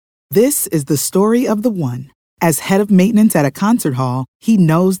This is the story of the one. As head of maintenance at a concert hall, he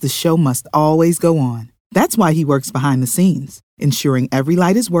knows the show must always go on. That's why he works behind the scenes, ensuring every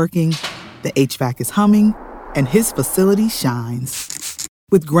light is working, the HVAC is humming, and his facility shines.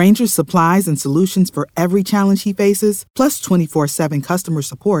 With Grainger's supplies and solutions for every challenge he faces, plus 24/7 customer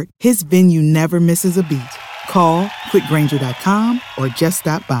support, his venue never misses a beat. Call quickgrainger.com or just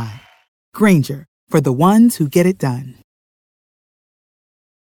stop by. Grainger, for the ones who get it done.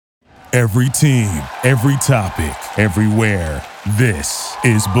 Every team, every topic, everywhere. This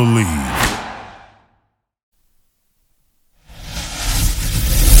is Believe.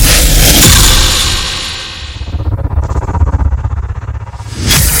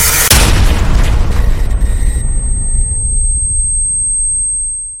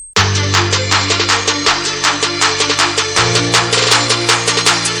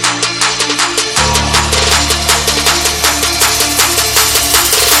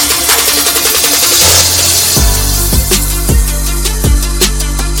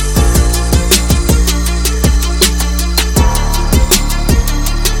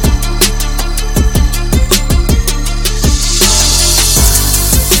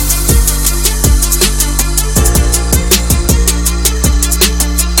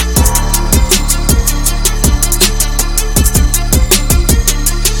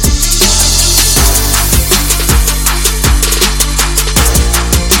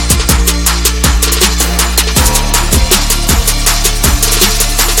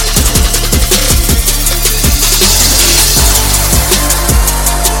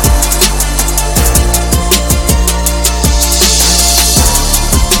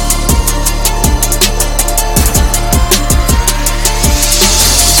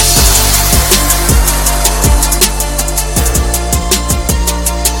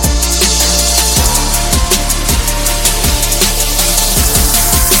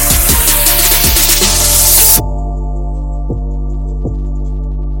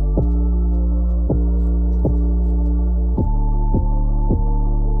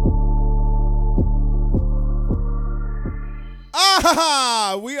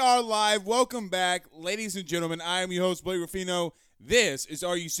 We are live. Welcome back, ladies and gentlemen. I am your host, Blake Ruffino. This is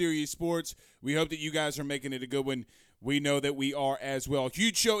Are You Serious Sports. We hope that you guys are making it a good one. We know that we are as well.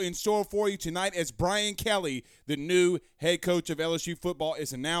 Huge show in store for you tonight as Brian Kelly, the new head coach of LSU football,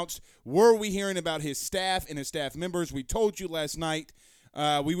 is announced. Were we hearing about his staff and his staff members? We told you last night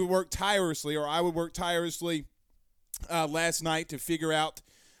we would work tirelessly, or I would work tirelessly last night to figure out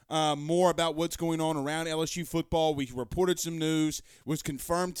more about what's going on around LSU football. We reported some news, was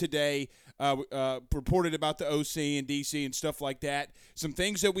confirmed today, reported about the OC and DC and stuff like that. Some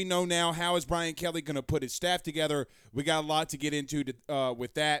things that we know now. How is Brian Kelly going to put his staff together? We got a lot to get into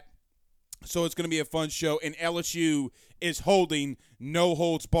with that. So it's going to be a fun show. And LSU is holding no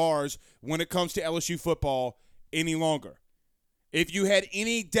holds bars when it comes to LSU football any longer. If you had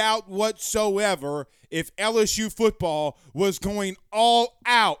any doubt whatsoever if LSU football was going all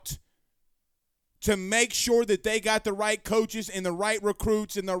out to make sure that they got the right coaches and the right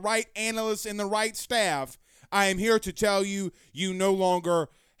recruits and the right analysts and the right staff, I am here to tell you, you no longer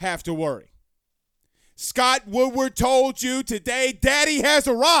have to worry. Scott Woodward told you today, Daddy has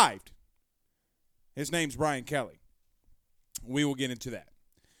arrived. His name's Brian Kelly. We will get into that.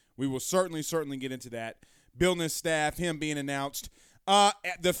 We will certainly get into that. Building his staff, him being announced.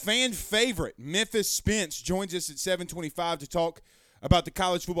 The fan favorite, Memphis Spence, joins us at 7:25 to talk about the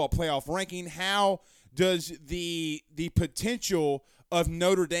college football playoff ranking. How does the potential of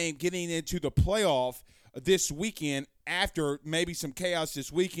Notre Dame getting into the playoff this weekend, after maybe some chaos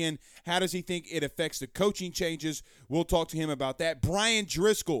this weekend, how does he think it affects the coaching changes? We'll talk to him about that. Brian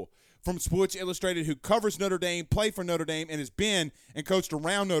Driscoll from Sports Illustrated, who covers Notre Dame, played for Notre Dame, and has been and coached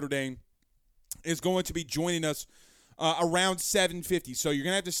around Notre Dame, is going to be joining us around 7:50. So you're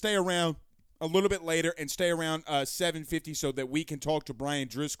going to have to stay around a little bit later and stay around 7:50 so that we can talk to Brian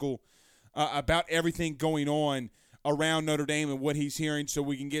Driscoll about everything going on around Notre Dame and what he's hearing, so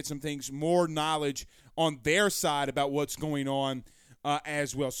we can get some things, more knowledge on their side about what's going on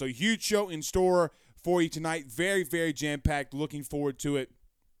as well. So huge show in store for you tonight. Very, very jam-packed. Looking forward to it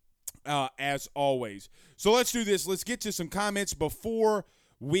as always. So let's do this. Let's get to some comments before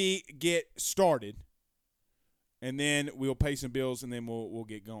we get started, and then we'll pay some bills, and then we'll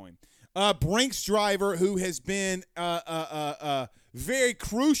get going. Brinks driver, who has been very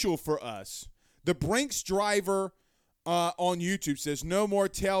crucial for us. The Brinks driver on YouTube says, "No more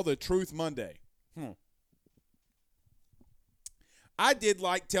Tell the Truth Monday." I did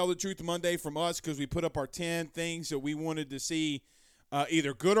like Tell the Truth Monday from us because we put up our 10 things that we wanted to see,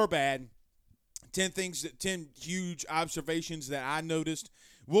 either good or bad. 10 huge observations that I noticed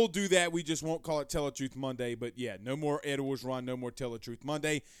we'll do that. We just won't call it Tell the Truth Monday. But, yeah, no more Edwards Run, no more Tell the Truth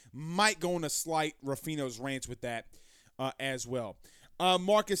Monday. Might go on a slight Ruffino's rants with that as well.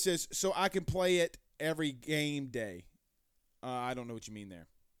 Marcus says, so I can play it every game day. I don't know what you mean there.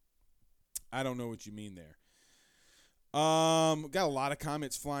 Got a lot of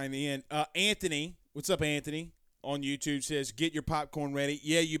comments flying in. Anthony, what's up, Anthony? On YouTube says, get your popcorn ready.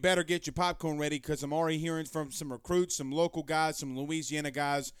 Yeah, you better get your popcorn ready because I'm already hearing from some recruits, some local guys, some Louisiana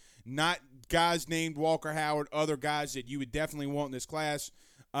guys, not guys named Walker Howard, other guys that you would definitely want in this class.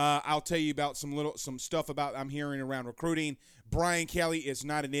 I'll tell you about some stuff about I'm hearing around recruiting. Brian Kelly is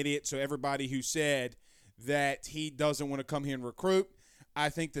not an idiot, so everybody who said that he doesn't want to come here and recruit, I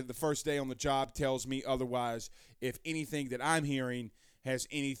think that the first day on the job tells me otherwise if anything that I'm hearing has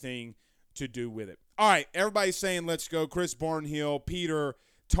anything to do with it. All right, everybody's saying let's go. Chris Barnhill, Peter,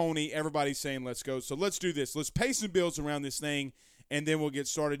 Tony, everybody's saying let's go. So let's do this. Let's pay some bills around this thing, and then we'll get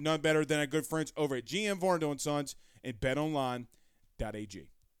started. None better than our good friends over at GM Varnado & Sons and betonline.ag.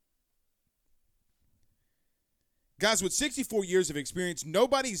 Guys, with 64 years of experience,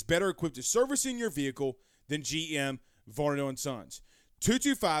 nobody's better equipped to servicing your vehicle than GM Varnado & Sons.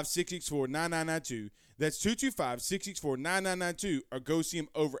 225-664-9992. That's 225-664-9992. Or go see them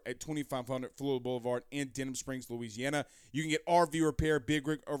over at 2500 Florida Boulevard in Denham Springs, Louisiana. You can get RV repair, big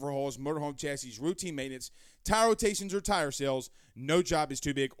rig overhauls, motorhome chassis, routine maintenance, tire rotations, or tire sales. No job is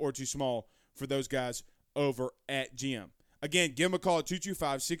too big or too small for those guys over at GM. Again, give them a call at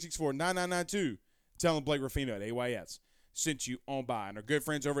 225-664-9992. Tell them Blake Ruffino at AYS sent you on by. And our good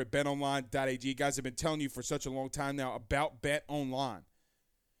friends over at betonline.ag. Guys, have been telling you for such a long time now about BetOnline.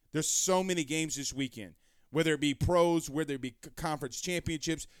 There's so many games this weekend, whether it be pros, whether it be conference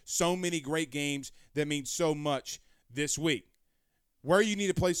championships, so many great games that mean so much this week. Where you need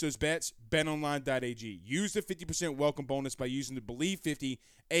to place those bets, betonline.ag. Use the 50% welcome bonus by using the Believe 50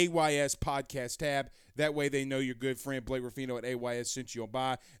 AYS podcast tab. That way they know your good friend Blake Ruffino at AYS sent you on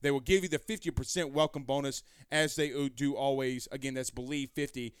by. They will give you the 50% welcome bonus as they do always. Again, that's Believe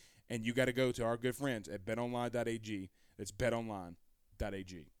 50, and you got to go to our good friends at betonline.ag. That's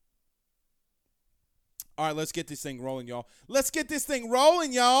betonline.ag. All right, let's get this thing rolling, y'all. We're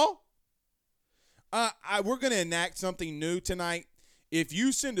going to enact something new tonight. If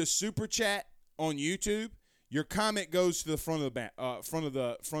you send a super chat on YouTube, your comment goes to the front of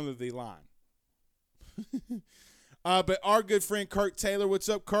the line. But our good friend Kurt Taylor, what's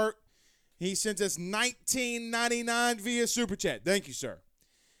up, Kurt? He sends us $19.99 via super chat. Thank you, sir.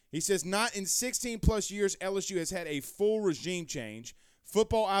 He says, not in 16 plus years, LSU has had a full regime change.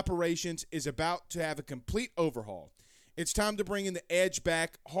 Football operations is about to have a complete overhaul. It's time to bring in the edge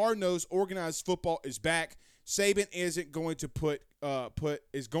back. Hard-nosed, organized football is back. Saban isn't going to put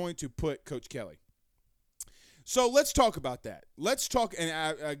Coach Kelly. So let's talk about that. Let's talk.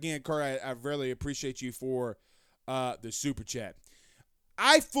 And again, Kurt, I really appreciate you for the super chat.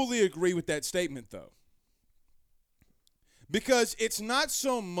 I fully agree with that statement, though, because it's not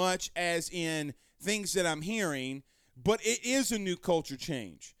so much as in things that I'm hearing, but it is a new culture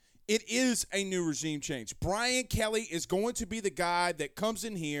change. It is a new regime change. Brian Kelly is going to be the guy that comes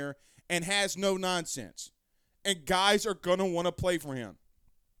in here and has no nonsense. And guys are going to want to play for him.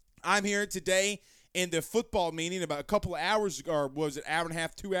 I'm here today in the football meeting about a couple of hours ago, or was it an hour and a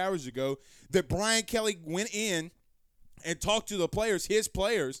half, 2 hours ago, that Brian Kelly went in and talked to the players, his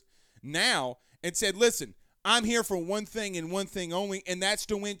players, now, and said, listen, I'm here for one thing and one thing only, and that's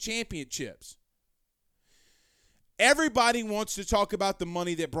to win championships. Everybody wants to talk about the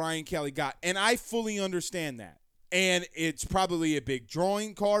money that Brian Kelly got, and I fully understand that. And it's probably a big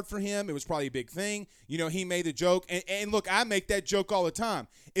drawing card for him. It was probably a big thing. You know, he made a joke. And look, I make that joke all the time.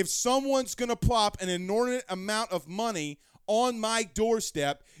 If someone's going to plop an inordinate amount of money on my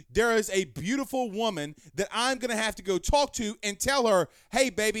doorstep, there is a beautiful woman that I'm going to have to go talk to and tell her, hey,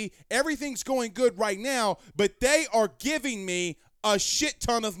 baby, everything's going good right now, but they are giving me a shit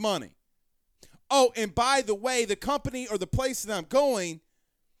ton of money. Oh, and by the way, the company or the place that I'm going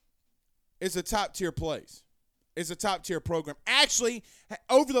is a top-tier place. It's a top-tier program. Actually,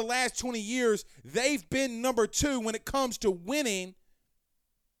 over the last 20 years, they've been number 2 when it comes to winning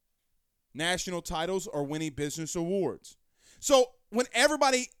national titles or winning business awards. So when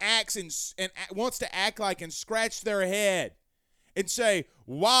everybody acts and wants to act like and scratch their head and say,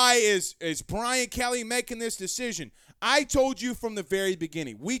 why is Brian Kelly making this decision? I told you from the very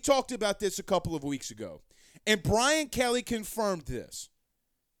beginning. We talked about this a couple of weeks ago, and Brian Kelly confirmed this.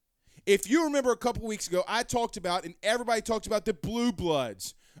 If you remember a couple of weeks ago, I talked about, and everybody talked about the blue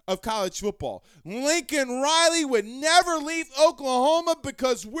bloods of college football. Lincoln Riley would never leave Oklahoma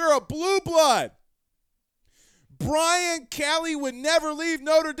because we're a blue blood. Brian Kelly would never leave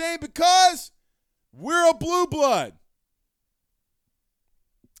Notre Dame because we're a blue blood.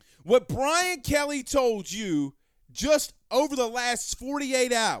 What Brian Kelly told you just over the last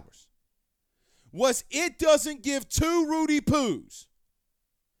 48 hours was it doesn't give two Rudy Poos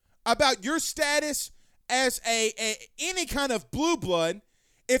about your status as any kind of blue blood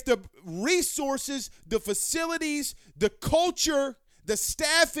if the resources, the facilities, the culture, the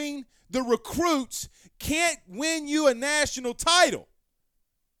staffing, the recruits can't win you a national title.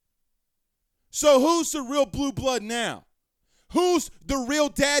 So who's the real blue blood now? Who's the real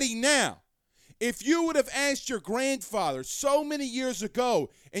daddy now? If you would have asked your grandfather so many years ago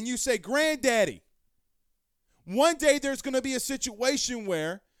and you say, Granddaddy, one day there's going to be a situation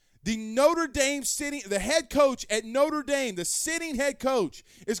where the head coach at Notre Dame, the sitting head coach,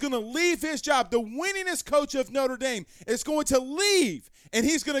 is going to leave his job. The winningest coach of Notre Dame is going to leave, and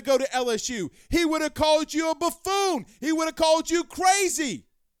he's going to go to LSU. He would have called you a buffoon. He would have called you crazy.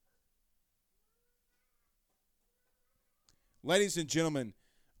 Ladies and gentlemen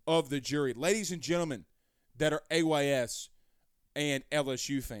of the jury, ladies and gentlemen that are AYS and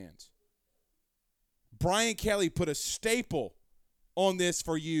LSU fans, Brian Kelly put a staple on this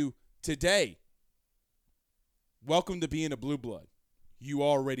for you today. Welcome to being a blue blood. You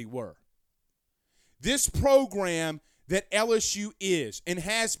already were. This program that LSU is and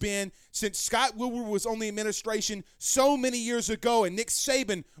has been since Scott Woodward was on the administration so many years ago and Nick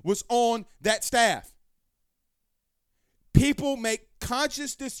Saban was on that staff. People make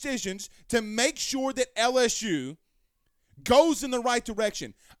conscious decisions to make sure that LSU goes in the right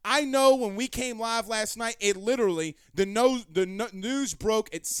direction. I know when we came live last night, it literally, the news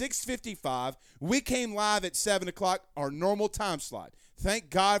broke at 6:55. We came live at 7 o'clock, our normal time slot. Thank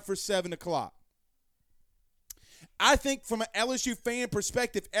God for 7 o'clock. I think from an LSU fan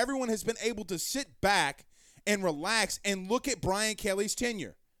perspective, everyone has been able to sit back and relax and look at Brian Kelly's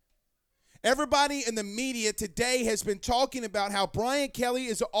tenure. Everybody in the media today has been talking about how Brian Kelly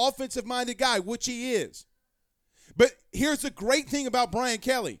is an offensive-minded guy, which he is. But here's the great thing about Brian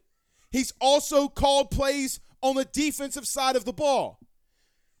Kelly. He's also called plays on the defensive side of the ball.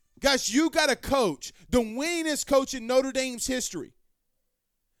 Guys, you got a coach, the winningest coach in Notre Dame's history,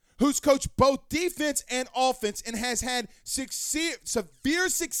 who's coached both defense and offense and has had severe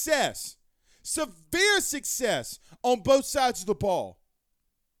success on both sides of the ball.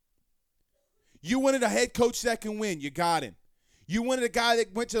 You wanted a head coach that can win. You got him. You wanted a guy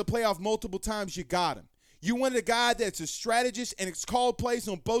that went to the playoff multiple times. You got him. You wanted a guy that's a strategist and it's called plays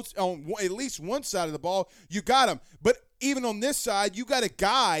on at least one side of the ball. You got him. But even on this side, you got a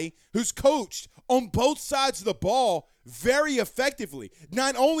guy who's coached on both sides of the ball very effectively.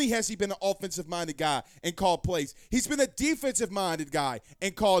 Not only has he been an offensive-minded guy and called plays, he's been a defensive-minded guy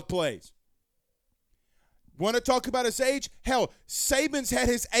and called plays. Want to talk about his age? Hell, Saban's had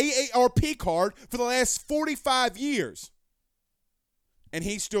his AARP card for the last 45 years, and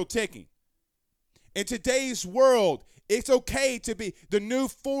he's still ticking. In today's world, it's okay to be the new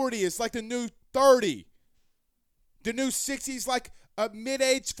 40 is like the new 30. The new 60 is like a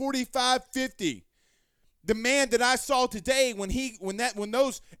mid-age 45, 50. The man that I saw today when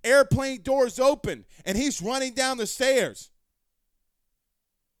those airplane doors opened and he's running down the stairs.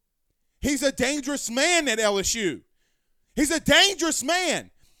 He's a dangerous man at LSU. He's a dangerous man.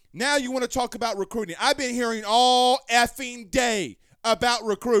 Now you want to talk about recruiting. I've been hearing all effing day about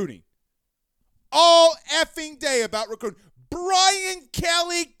recruiting. All effing day about recruiting. Brian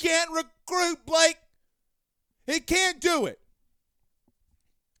Kelly can't recruit, Blake. He can't do it.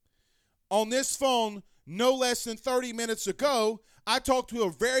 On this phone, no less than 30 minutes ago, I talked to a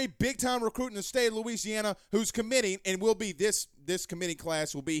very big-time recruit in the state of Louisiana who's committing, and will be this committing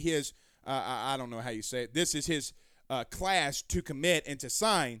class will be his, I don't know how you say it, this is his class to commit and to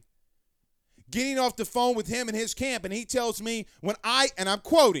sign. Getting off the phone with him in his camp, and he tells me and I'm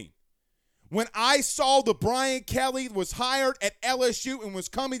quoting, when I saw the Brian Kelly was hired at LSU and was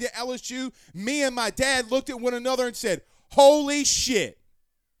coming to LSU, me and my dad looked at one another and said, holy shit.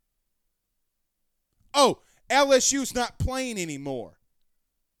 Oh, LSU's not playing anymore.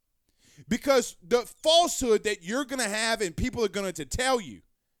 Because the falsehood that you're going to have and people are going to tell you,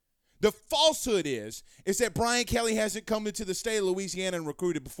 the falsehood is that Brian Kelly hasn't come into the state of Louisiana and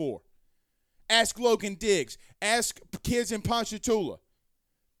recruited before. Ask Logan Diggs. Ask kids in Ponchatoula.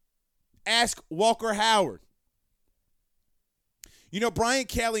 Ask Walker Howard. You know, Brian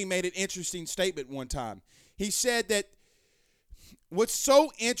Kelly made an interesting statement one time. He said that what's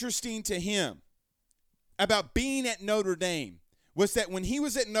so interesting to him about being at Notre Dame was that when he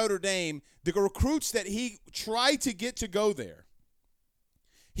was at Notre Dame, the recruits that he tried to get to go there,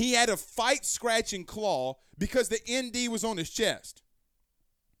 He had to fight, scratch, and claw because the ND was on his chest.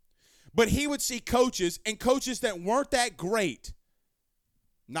 But he would see coaches and coaches that weren't that great.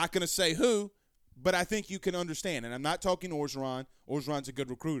 Not going to say who, but I think you can understand. And I'm not talking Orgeron. Orgeron's a good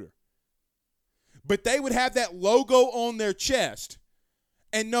recruiter. But they would have that logo on their chest.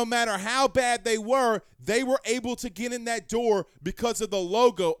 And no matter how bad they were able to get in that door because of the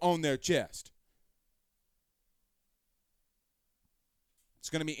logo on their chest. It's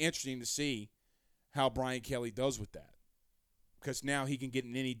going to be interesting to see how Brian Kelly does with that. Because now he can get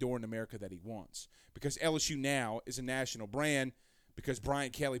in any door in America that he wants. Because LSU now is a national brand because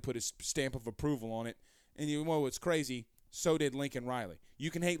Brian Kelly put his stamp of approval on it. And you know what's crazy? So did Lincoln Riley. You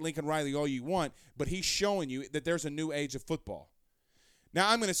can hate Lincoln Riley all you want, but he's showing you that there's a new age of football. Now,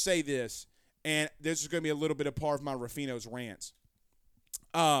 I'm going to say this, and this is going to be a little bit of part of my Ruffino's rants.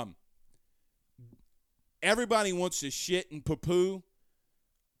 Everybody wants to shit and poo-poo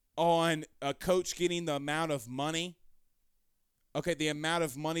on a coach getting the amount of money. Okay, the amount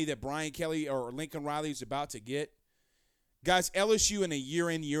of money that Brian Kelly or Lincoln Riley is about to get. Guys, LSU in a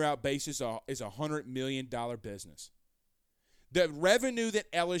year-in, year-out basis is a $100 million business. The revenue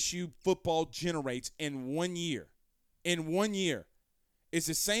that LSU football generates in 1 year, is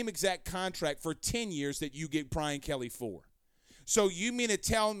the same exact contract for 10 years that you get Brian Kelly for. So you mean to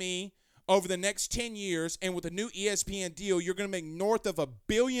tell me over the next 10 years and with a new ESPN deal, you're going to make north of $1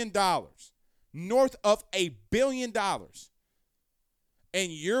 billion. North of $1 billion.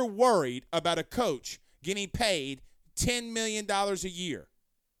 And you're worried about a coach getting paid $10 million a year.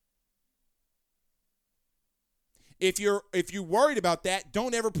 If you're worried about that,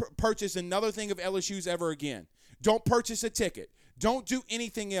 don't ever purchase another thing of LSU's ever again. Don't purchase a ticket. Don't do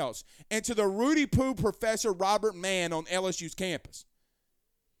anything else. And to the Rudy Poo Professor Robert Mann on LSU's campus,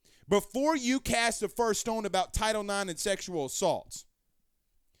 before you cast the first stone about Title IX and sexual assaults,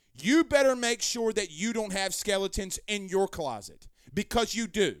 you better make sure that you don't have skeletons in your closet, because you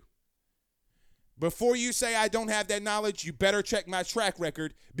do. Before you say I don't have that knowledge, you better check my track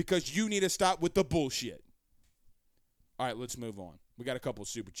record, because you need to stop with the bullshit. All right, let's move on. We got a couple of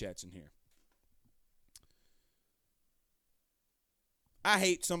super chats in here. I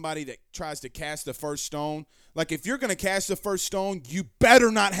hate somebody that tries to cast the first stone. Like, if you're going to cast the first stone, you better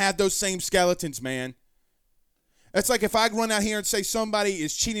not have those same skeletons, man. That's like if I run out here and say somebody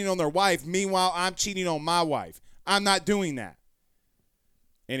is cheating on their wife, meanwhile I'm cheating on my wife. I'm not doing that.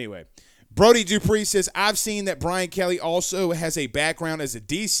 Anyway, Brody Dupree says, I've seen that Brian Kelly also has a background as a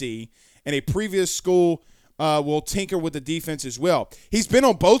DC, and a previous school will tinker with the defense as well. He's been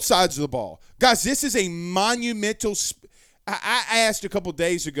on both sides of the ball. Guys, this is a monumental I asked a couple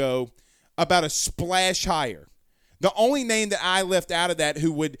days ago about a splash hire. The only name that I left out of that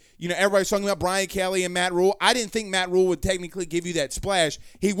who would, everybody's talking about Brian Kelly and Matt Rule. I didn't think Matt Rule would technically give you that splash.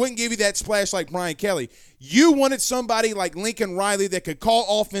 He wouldn't give you that splash like Brian Kelly. You wanted somebody like Lincoln Riley that could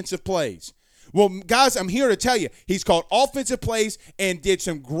call offensive plays. Well, guys, I'm here to tell you, he's called offensive plays and did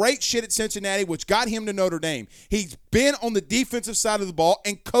some great shit at Cincinnati, which got him to Notre Dame. He's been on the defensive side of the ball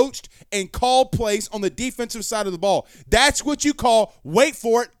and coached and called plays on the defensive side of the ball. That's what you call, wait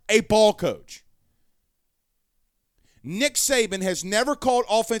for it, a ball coach. Nick Saban has never called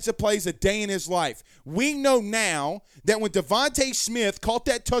offensive plays a day in his life. We know now that when Devontae Smith caught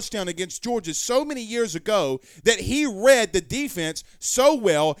that touchdown against Georgia so many years ago that he read the defense so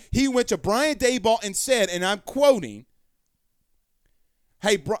well, he went to Brian Daboll and said, and I'm quoting,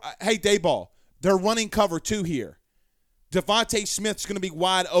 hey Daboll, they're running cover 2 here. Devontae Smith's going to be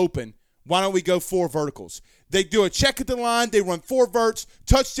wide open. Why don't we go 4 verticals? They do a check at the line. They run 4 verts.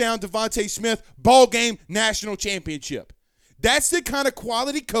 Touchdown, Devontae Smith. Ball game, national championship. That's the kind of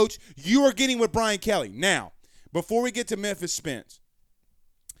quality coach you are getting with Brian Kelly. Now, before we get to Memphis Spence,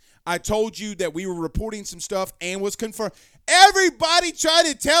 I told you that we were reporting some stuff and was confirmed. Everybody tried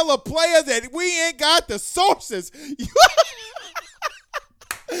to tell a player that we ain't got the sources.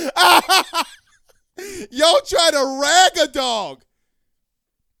 Y'all try to rag a dog.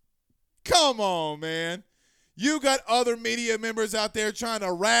 Come on, man. You got other media members out there trying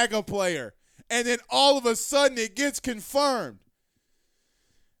to rag a player, and then all of a sudden it gets confirmed.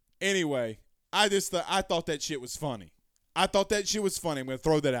 Anyway, I thought that shit was funny. I'm going to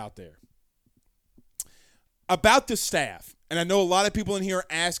throw that out there. About the staff, and I know a lot of people in here are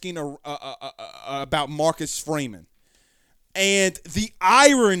asking about Marcus Freeman and the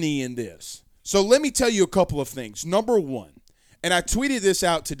irony in this. So let me tell you a couple of things. Number one, and I tweeted this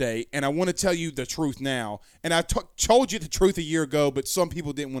out today, and I want to tell you the truth now. And I told you the truth a year ago, but some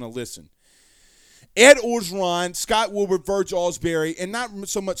people didn't want to listen. Ed Orgeron, Scott Woodward, Verge Ausberry, and not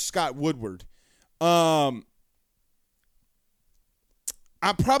so much Scott Woodward,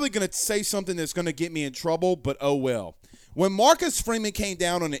 I'm probably going to say something that's going to get me in trouble, but oh well. When Marcus Freeman came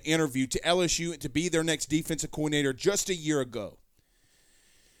down on an interview to LSU to be their next defensive coordinator just a year ago,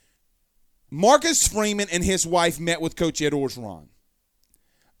 Marcus Freeman and his wife met with Coach Ed Orgeron.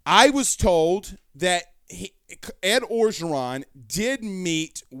 I was told that Ed Orgeron did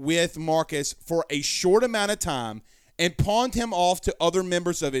meet with Marcus for a short amount of time and pawned him off to other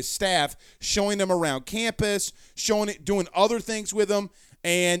members of his staff, showing them around campus, doing other things with him.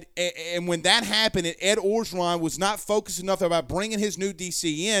 And when that happened, and Ed Orgeron was not focused enough about bringing his new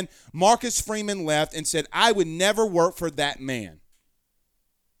DC in, Marcus Freeman left and said, I would never work for that man.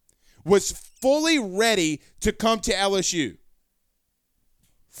 Was fully ready to come to LSU.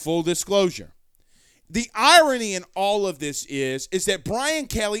 Full disclosure. The irony in all of this is that Brian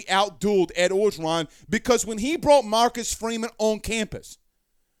Kelly outdueled Ed Orgeron, because when he brought Marcus Freeman on campus,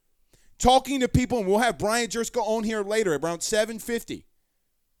 talking to people, and we'll have Brian Jersko on here later around 7:50,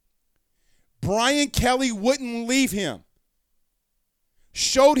 Brian Kelly wouldn't leave him.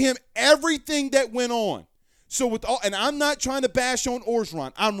 Showed him everything that went on. So and I'm not trying to bash on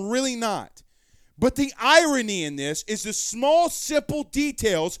Orgeron. I'm really not. But the irony in this is the small, simple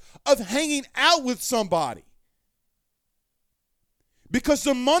details of hanging out with somebody. Because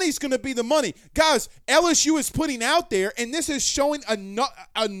the money's going to be the money. Guys, LSU is putting out there, and this is showing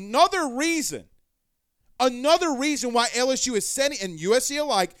another reason. Another reason why LSU is setting, and USC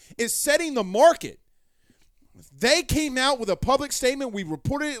alike, is setting the market. They came out with a public statement. We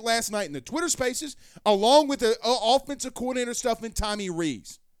reported it last night in the Twitter Spaces, along with the offensive coordinator stuff in Tommy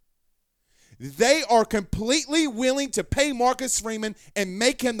Rees. They are completely willing to pay Marcus Freeman and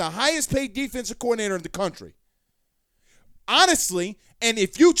make him the highest paid defensive coordinator in the country. Honestly, and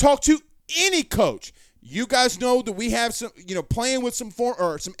if you talk to any coach, you guys know that we have some, playing with some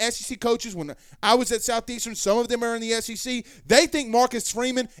SEC coaches. When I was at Southeastern, some of them are in the SEC. They think Marcus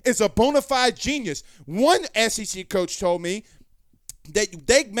Freeman is a bona fide genius. One SEC coach told me that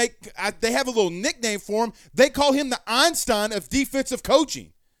they have a little nickname for him. They call him the Einstein of defensive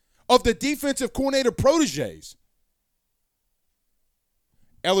coaching, of the defensive coordinator proteges.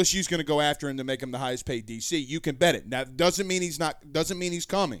 LSU's going to go after him to make him the highest paid DC. You can bet it. Now, doesn't mean he's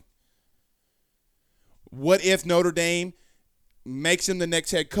coming. What if Notre Dame makes him the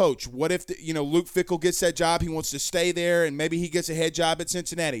next head coach? What if Luke Fickell gets that job? He wants to stay there, and maybe he gets a head job at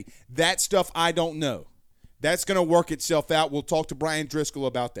Cincinnati. That stuff I don't know. That's going to work itself out. We'll talk to Brian Driscoll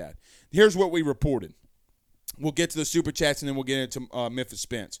about that. Here's what we reported. We'll get to the Super Chats, and then we'll get into Memphis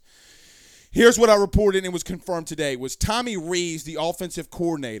Spence. Here's what I reported, and it was confirmed today, was Tommy Rees, the offensive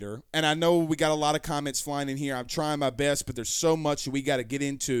coordinator, and I know we got a lot of comments flying in here. I'm trying my best, but there's so much we got to get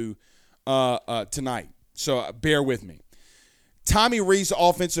into tonight. So bear with me. Tommy Rees, the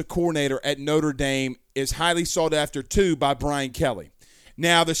offensive coordinator at Notre Dame, is highly sought after, too, by Brian Kelly.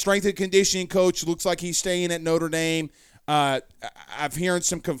 Now, the strength and conditioning coach looks like he's staying at Notre Dame. I've hearing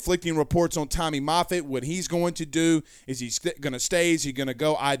some conflicting reports on Tommy Moffitt. What he's going to do, is he going to stay? Is he going to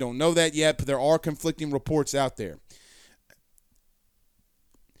go? I don't know that yet, but there are conflicting reports out there.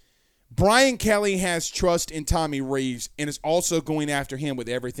 Brian Kelly has trust in Tommy Rees and is also going after him with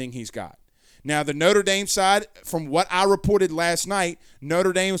everything he's got. Now, the Notre Dame side, from what I reported last night,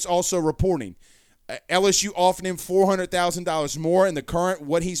 Notre Dame is also reporting LSU offered him $400,000 more in the current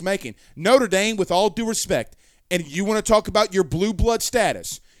what he's making. Notre Dame, with all due respect, and you want to talk about your blue blood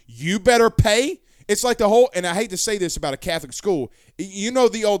status, you better pay. It's like the whole, and I hate to say this about a Catholic school, you know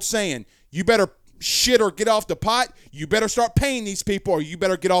the old saying, you better shit or get off the pot. You better start paying these people, or you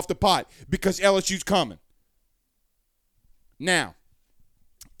better get off the pot, because LSU's coming. Now,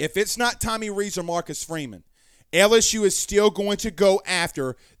 if it's not Tommy Rees or Marcus Freeman, LSU is still going to go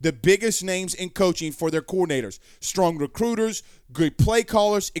after the biggest names in coaching for their coordinators, strong recruiters, good play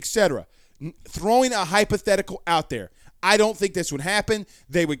callers, etc. Throwing a hypothetical out there. I don't think this would happen.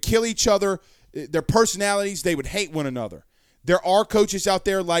 They would kill each other. Their personalities, they would hate one another. There are coaches out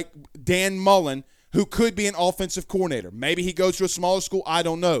there like Dan Mullen who could be an offensive coordinator. Maybe he goes to a smaller school. I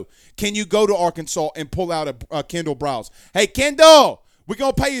don't know. Can you go to Arkansas and pull out a Kendall Browse? Hey, Kendall, we're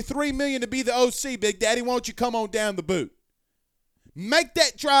going to pay you $3 million to be the OC, Big Daddy. Why don't you come on down the boot? Make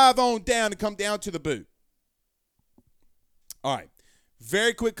that drive on down and come down to the boot. All right.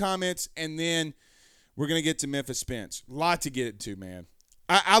 Very quick comments, and then we're going to get to Memphis Spence. A lot to get into, man.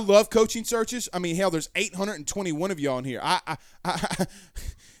 I love coaching searches. I mean, hell, there's 821 of y'all in here.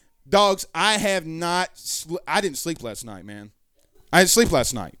 Dogs, I didn't sleep last night, man. I didn't sleep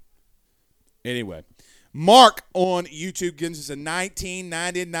last night. Anyway, Mark on YouTube gives us a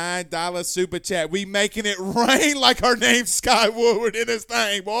 $19.99 super chat. We making it rain like our name's Sky Woodward in this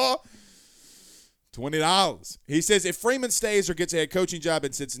thing, boy. $20. He says, if Freeman stays or gets a head coaching job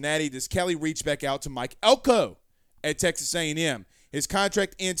in Cincinnati, does Kelly reach back out to Mike Elko at Texas A&M? His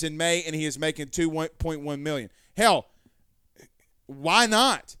contract ends in May, and he is making $2.1 million. Hell, why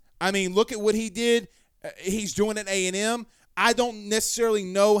not? I mean, look at what he did. He's doing at A&M. I don't necessarily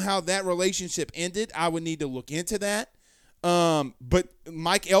know how that relationship ended. I would need to look into that. But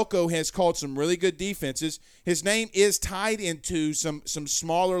Mike Elko has called some really good defenses. His name is tied into some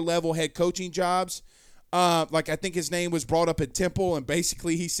smaller level head coaching jobs. Like I think his name was brought up at Temple, and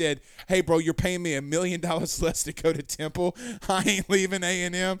basically he said, "Hey, bro, you're paying me $1 million less to go to Temple. I ain't leaving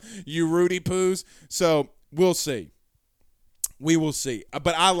A&M, you Rudy Poos." So we'll see. We will see.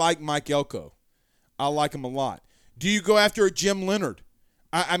 But I like Mike Elko. I like him a lot. Do you go after a Jim Leonhard?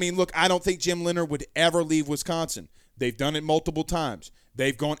 I mean, look, I don't think Jim Leonhard would ever leave Wisconsin. They've done it multiple times.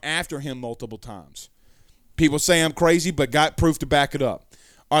 They've gone after him multiple times. People say I'm crazy, but got proof to back it up.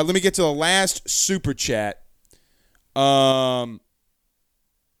 All right, let me get to the last super chat. And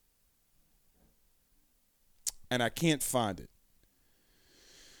I can't find it.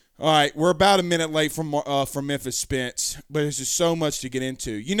 All right, we're about a minute late from Memphis Spence, but there's just so much to get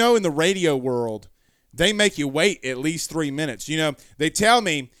into. You know, in the radio world, they make you wait at least 3 minutes. You know, they tell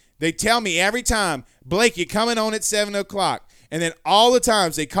me every time, Blake, you're coming on at 7 o'clock. And then all the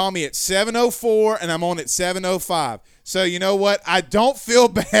times they call me at 7:04 and I'm on at 7:05. So you know what? I don't feel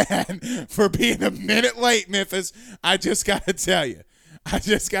bad for being a minute late, Memphis. I just got to tell you.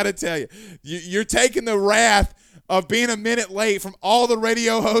 You're taking the wrath of being a minute late from all the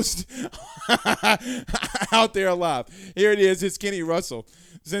radio hosts out there alive. Here it is. It's Kenny Russell.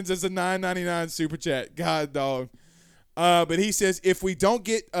 Sends us a $9.99 super chat. God, dog. But he says, if we don't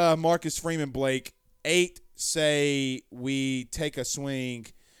get Marcus Freeman, Blake, 8 say we take a swing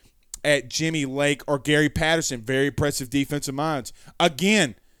at Jimmy Lake or Gary Patterson. Very impressive defensive minds.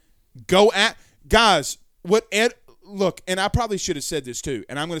 Again, go at – guys, what Ed – look, and I probably should have said this too,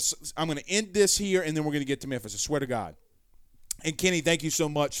 and I'm gonna end this here, and then we're going to get to Memphis. I swear to God. And, Kenny, thank you so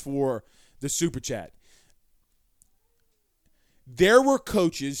much for the super chat. There were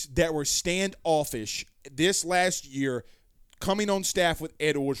coaches that were standoffish this last year coming on staff with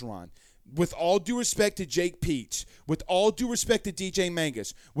Ed Orgeron. With all due respect to Jake Peets, with all due respect to DJ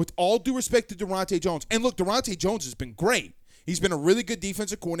Mangus, with all due respect to Durante Jones. And look, Durante Jones has been great. He's been a really good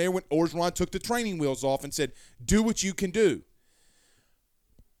defensive coordinator when Orgeron took the training wheels off and said, do what you can do.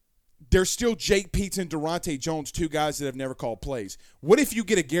 There's still Jake Peets and Durante Jones, two guys that have never called plays. What if you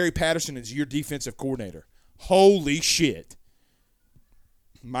get a Gary Patterson as your defensive coordinator? Holy shit.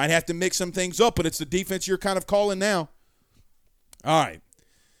 Might have to mix some things up, but it's the defense you're kind of calling now. All right.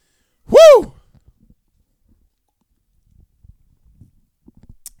 Woo!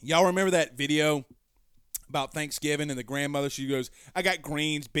 Y'all remember that video about Thanksgiving and the grandmother? She goes, I got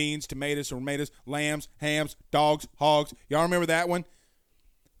greens, beans, tomatoes, lambs, hams, dogs, hogs. Y'all remember that one?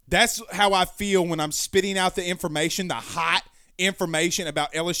 That's how I feel when I'm spitting out the information, the hot information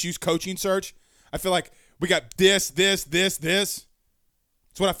about LSU's coaching search. I feel like we got this. That's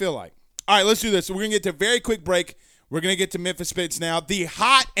what I feel like. All right, let's do this. So we're going to get to a very quick break. We're going to get to Memphis Spence now. The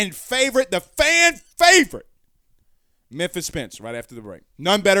hot and favorite, the fan favorite, Memphis Spence, right after the break.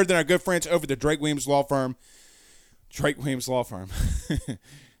 None better than our good friends over at the Drake Williams Law Firm,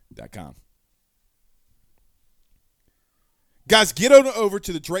 DrakeWilliamsLawFirm.com. Guys, get on over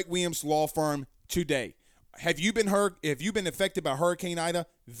to the Drake Williams Law Firm today. Have you been affected by Hurricane Ida?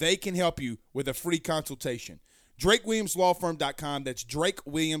 They can help you with a free consultation. DrakeWilliamsLawFirm.com. That's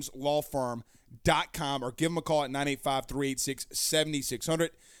DrakeWilliamsLawFirm.com, or give them a call at 985-386-7600.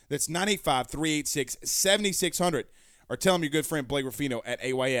 That's 985-386-7600. Or tell them your good friend Blake Ruffino at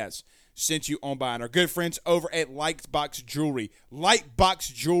AYS sent you on by. And our good friends over at Lightbox Jewelry,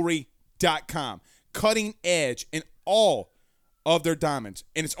 lightboxjewelry.com. Cutting edge in all of their diamonds.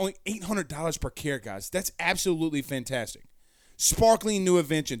 And it's only $800 per carat, guys. That's absolutely fantastic. Sparkling new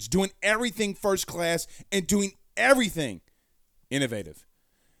inventions, doing everything first class and doing everything innovative.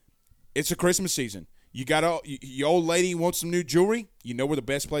 It's a Christmas season. Your old lady wants some new jewelry. You know where the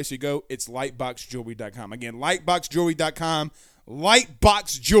best place to go? It's lightboxjewelry.com. Again, lightboxjewelry.com,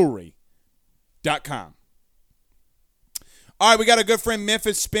 lightboxjewelry.com. All right, we got a good friend,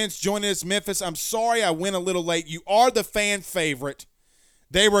 Memphis Spence, joining us. Memphis, I'm sorry I went a little late. You are the fan favorite.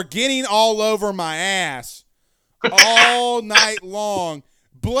 They were getting all over my ass all night long.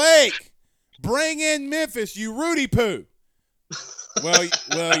 Blake, bring in Memphis, you Rudy Poo. Well,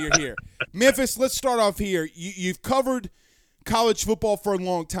 you're here. Memphis, let's start off here. You've covered college football for a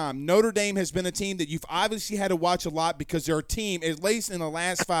long time. Notre Dame has been a team that you've obviously had to watch a lot because they're a team, at least in the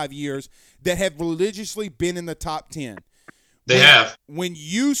last 5 years, that have religiously been in the top 10. They have. When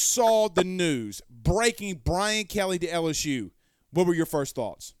you saw the news, breaking Brian Kelly to LSU. What were your first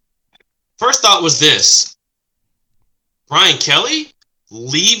thoughts? First thought was this. Brian Kelly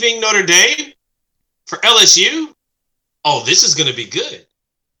leaving Notre Dame for LSU? Oh, this is going to be good.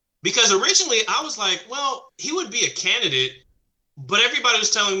 Because originally I was like, well, he would be a candidate, but everybody was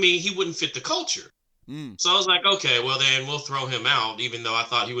telling me he wouldn't fit the culture. So I was like, okay, well then we'll throw him out, even though I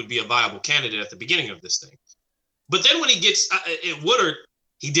thought he would be a viable candidate at the beginning of this thing. But then when he gets at Woodard,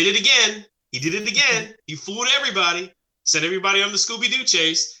 he did it again. He fooled everybody, sent everybody on the Scooby-Doo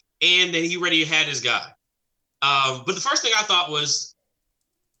chase, and then he already had his guy. But the first thing I thought was,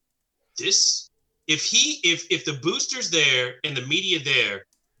 this, if the boosters there and the media there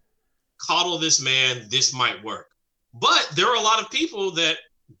coddle this man, this might work. But there are a lot of people that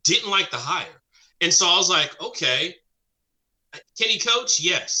didn't like the hire. And so I was like, okay, can he coach?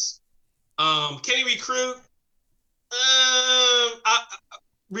 Yes. Can he recruit?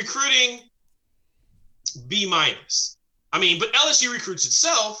 Recruiting, B-. I mean, but LSU recruits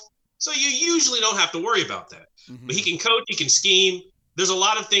itself, so you usually don't have to worry about that. Mm-hmm. But he can coach, he can scheme. There's a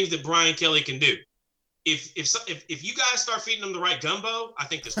lot of things that Brian Kelly can do. If you guys start feeding him the right gumbo, I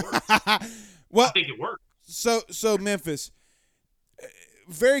think this works. Well, I think it works. So Memphis,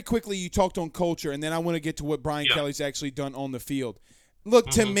 very quickly you talked on culture, and then I want to get to what Brian Kelly's actually done on the field. Look,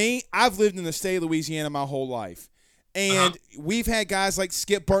 to me, I've lived in the state of Louisiana my whole life. And we've had guys like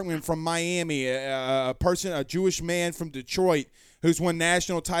Skip Bertman from Miami, a Jewish man from Detroit who's won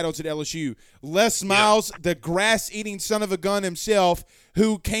national titles at LSU. Les Miles, the grass-eating son of a gun himself,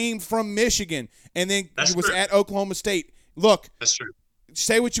 who came from Michigan and then he was at Oklahoma State. Look, that's true.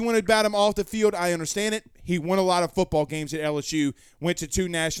 Say what you want about him off the field. I understand it. He won a lot of football games at LSU, went to 2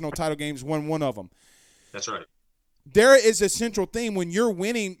 national title games, won one of them. That's right. There is a central theme when you're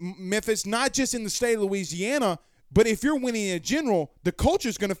winning, Memphis, not just in the state of Louisiana, but if you're winning in general, the culture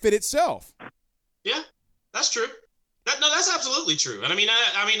is going to fit itself. Yeah, that's true. That's absolutely true. And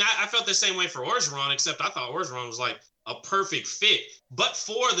I felt the same way for Orgeron, except I thought Orgeron was like a perfect fit, but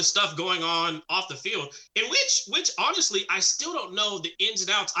for the stuff going on off the field, in which honestly, I still don't know the ins and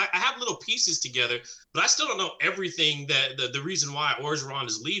outs. I have little pieces together, but I still don't know everything that the reason why Orgeron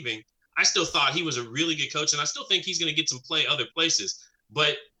is leaving. I still thought he was a really good coach, and I still think he's going to get some play other places.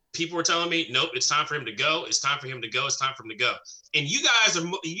 But people were telling me, nope, it's time for him to go. It's time for him to go. It's time for him to go. And you guys are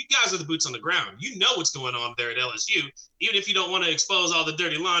the boots on the ground. You know what's going on there at LSU, even if you don't want to expose all the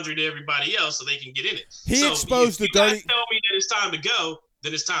dirty laundry to everybody else so they can get in it. He exposed the dirty. If you guys tell me that it's time to go,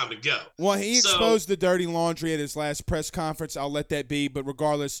 then it's time to go. Well, he exposed the dirty laundry at his last press conference. I'll let that be. But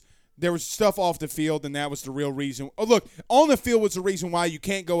regardless, there was stuff off the field, and that was the real reason. Oh, look, on the field was the reason why you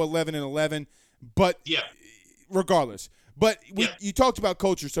can't go 11-11. But regardless. But you talked about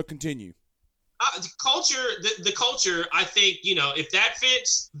culture, so continue. The culture, I think, if that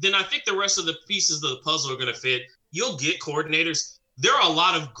fits, then I think the rest of the pieces of the puzzle are going to fit. You'll get coordinators. There are a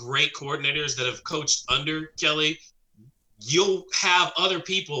lot of great coordinators that have coached under Kelly. You'll have other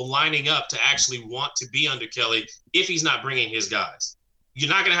people lining up to actually want to be under Kelly if he's not bringing his guys. You're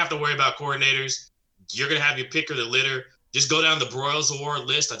not going to have to worry about coordinators. You're going to have your pick or the litter. Just go down the Broyles Award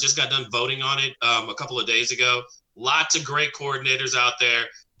list. I just got done voting on it a couple of days ago. Lots of great coordinators out there.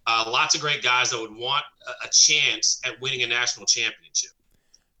 Lots of great guys that would want a chance at winning a national championship.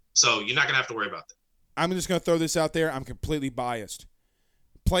 So you're not going to have to worry about that. I'm just going to throw this out there. I'm completely biased.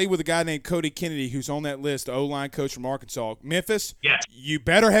 Play with a guy named Cody Kennedy, who's on that list, the O-line coach from Arkansas. Memphis, you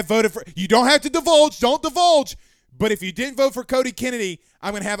better have voted for – you don't have to divulge. Don't divulge. But if you didn't vote for Cody Kennedy,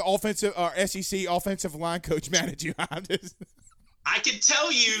 I'm going to have SEC offensive line coach mad at you. I can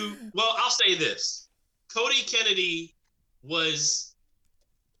tell you – well, I'll say this. Cody Kennedy was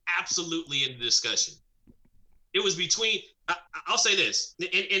absolutely in the discussion. It was between I'll say this,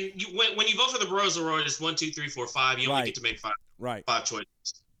 and you, when you vote for the Broyles Award, it's 1, 2, 3, 4, 5. You only get to make five choices.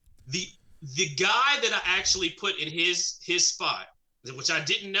 The guy that I actually put in his spot, which I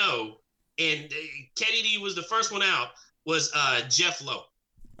didn't know, and Kennedy was the first one out, was Jeff Lowe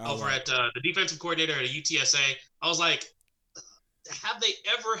over at the defensive coordinator at UTSA. I was like, have they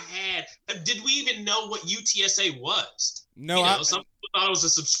ever had? Did we even know what UTSA was? No, some people thought it was a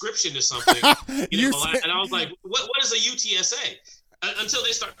subscription to something. And I was like, what is a UTSA? Until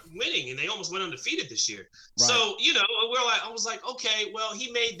they start winning, and they almost went undefeated this year. Right. So I was like, okay, well,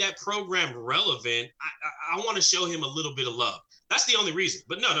 he made that program relevant. I want to show him a little bit of love. That's the only reason.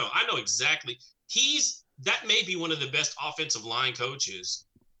 But no, I know exactly. That may be one of the best offensive line coaches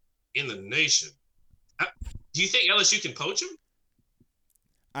in the nation. Do you think LSU can poach him?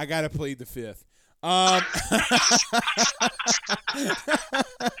 I gotta plead the fifth. You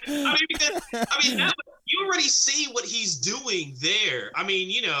already see what he's doing there. I mean,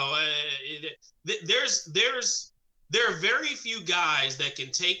 there are very few guys that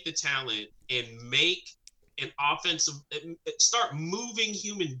can take the talent and make an offensive, start moving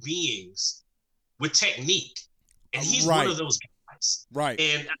human beings with technique, and he's one of those guys. Right.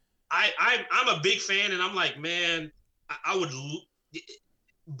 And I'm a big fan, and I'm like, man, I would.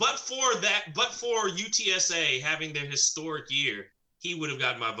 But for UTSA having their historic year, he would have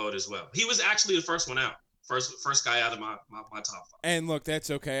gotten my vote as well. He was actually the first one out. First guy out of my top five. And look, that's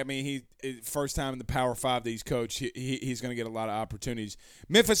okay. I mean, he first time in the Power Five that he's coached, he's going to get a lot of opportunities.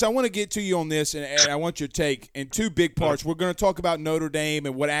 Memphis, I want to get to you on this, and I want your take in two big parts. We're going to talk about Notre Dame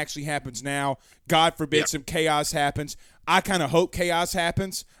and what actually happens now. God forbid some chaos happens. I kind of hope chaos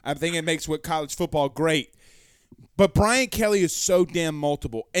happens. I think it makes what college football great. But Brian Kelly is so damn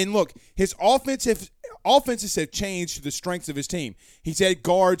multiple. And look, his offenses have changed to the strengths of his team. He's had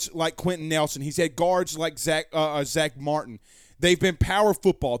guards like Quentin Nelson. He's had guards like Zach Martin. They've been power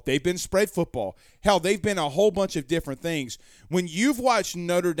football. They've been spread football. Hell, they've been a whole bunch of different things. When you've watched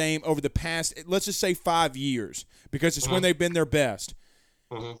Notre Dame over the past, let's just say 5 years, because it's when they've been their best,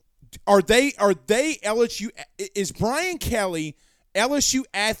 are they LSU? Is Brian Kelly LSU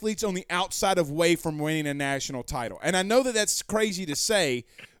athletes on the outside of way from winning a national title? And I know that that's crazy to say,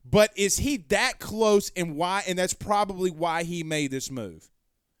 but is he that close, and why? And that's probably why he made this move.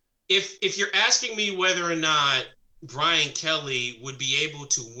 If you're asking me whether or not Brian Kelly would be able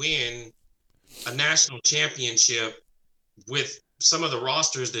to win a national championship with some of the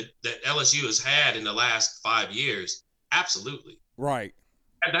rosters that LSU has had in the last 5 years, absolutely. Right.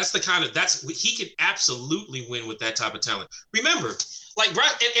 He could absolutely win with that type of talent. Remember, like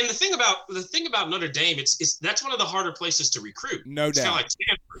Brian, and the thing about Notre Dame, it's that's one of the harder places to recruit. No doubt. It's kind of like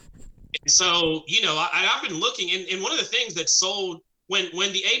Stanford. And so, I've been looking, and one of the things that sold when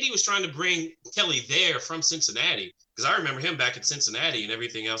the AD was trying to bring Kelly there from Cincinnati, because I remember him back at Cincinnati and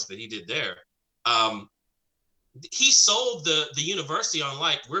everything else that he did there. He sold the university on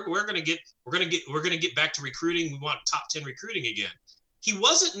like we're gonna get back to recruiting. We want top 10 recruiting again. He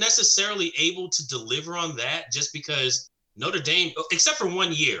wasn't necessarily able to deliver on that just because Notre Dame, except for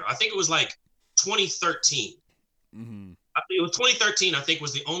 1 year, I think it was like 2013. Mm-hmm. It was 2013, I think,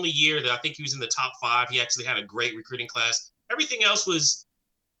 was the only year that I think he was in the top 5. He actually had a great recruiting class. Everything else was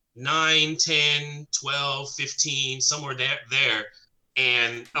 9, 10, 12, 15, somewhere there.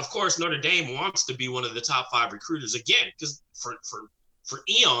 And, of course, Notre Dame wants to be one of the top 5 recruiters again, because for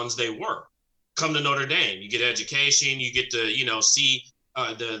eons they were. Come to Notre Dame, you get education, you get to see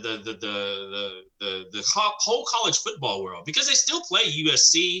the whole college football world, because they still play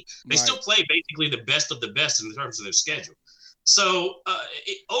USC, they still play basically the best of the best in terms of their schedule. So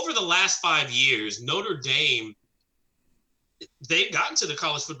over the last 5 years, Notre Dame, they've gotten to the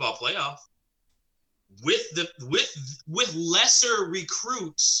college football playoff with lesser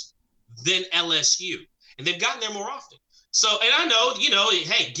recruits than LSU, and they've gotten there more often. So, and I know,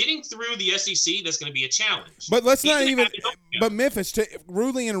 hey, getting through the SEC, that's going to be a challenge. But let's not even – but Memphis, to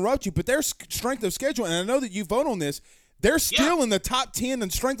rudely interrupt you, but their strength of schedule, and I know that you vote on this, they're still in the top 10 in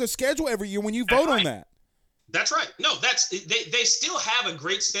strength of schedule every year when you vote on that. That's right. No, they still have a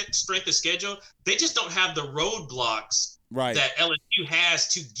great strength of schedule. They just don't have the roadblocks that LSU has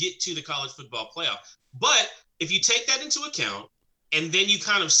to get to the college football playoff. But if you take that into account and then you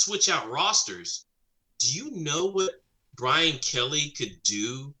kind of switch out rosters, do you know what Brian Kelly could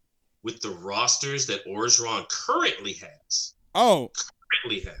do with the rosters that Orgeron currently has?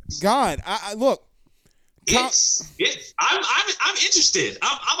 God, I look. I'm interested.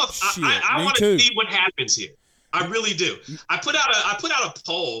 I want to see what happens here. I really do. I put out a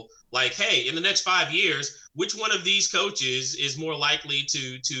poll like, hey, in the next 5 years, which one of these coaches is more likely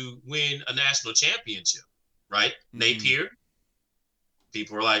to win a national championship? Right? Mm-hmm. Napier.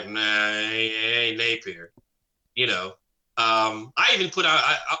 People were like, nah, ain't Napier. I even put out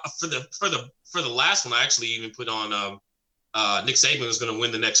for the last one. I actually even put on Nick Saban was going to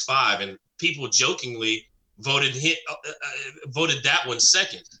win the next 5, and people jokingly voted that one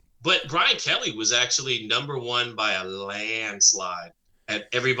second. But Brian Kelly was actually number 1 by a landslide at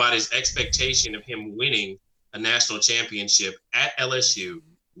everybody's expectation of him winning a national championship at LSU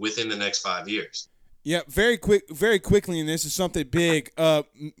within the next 5 years. Yeah, very quickly, and this is something big.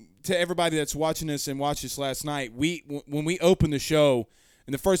 To everybody that's watching this and watched this last night, when we opened the show,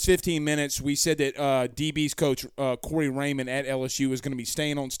 in the first 15 minutes, we said that DB's coach, Corey Raymond at LSU, is going to be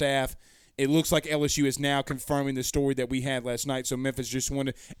staying on staff. It looks like LSU is now confirming the story that we had last night, so Memphis just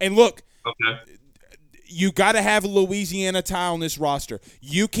wanted – and look, You got to have a Louisiana tie on this roster.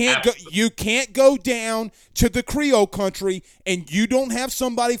 You can't go. You can't go down to the Creole country and you don't have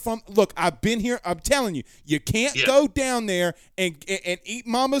somebody from. Look, I've been here. I'm telling you, you can't go down there and eat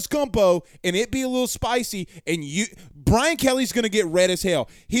Mama's gumbo and it be a little spicy. And Brian Kelly's going to get red as hell.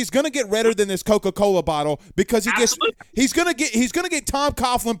 He's going to get redder than this Coca-Cola bottle because he's going to get Tom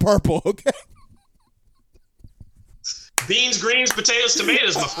Coughlin purple. Okay. Beans, greens, potatoes,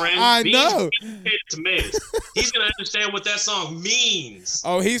 tomatoes, my friend. I Beans, know. Greens, potatoes, tomatoes. He's gonna understand what that song means.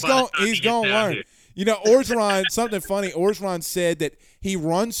 Oh, he's gonna learn. Here. You know, Orgeron, something funny. Orgeron said that he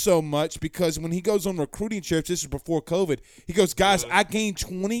runs so much because when he goes on recruiting trips, this is before COVID, he goes, guys, I gained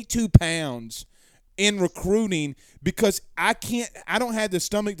 22 pounds in recruiting because I don't have the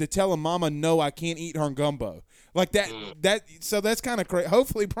stomach to tell a mama no, I can't eat her gumbo. Like that. So that's kind of crazy.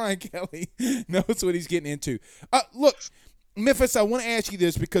 Hopefully Brian Kelly knows what he's getting into. Look, Memphis, I want to ask you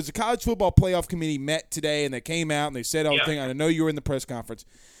this because the College Football Playoff Committee met today and they came out and they said everything. I know you were in the press conference.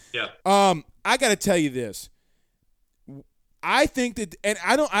 Yeah. I got to tell you this. I think that, and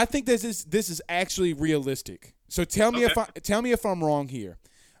I think this is actually realistic. So tell me if I'm wrong here.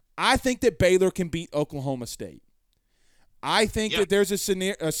 I think that Baylor can beat Oklahoma State. I think that there's a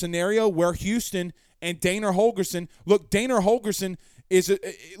scenario where Houston and Dana Holgorsen. Look, Dana Holgorsen is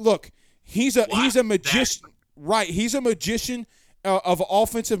he's a magician, right? He's a magician of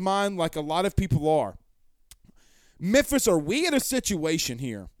offensive mind, like a lot of people are. Memphis, are we in a situation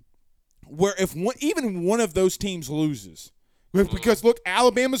here where if even one of those teams loses, because look,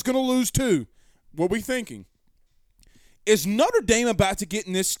 Alabama's going to lose too. What we thinking? Is Notre Dame about to get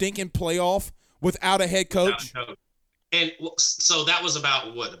in this stinking playoff without a head coach? And so that was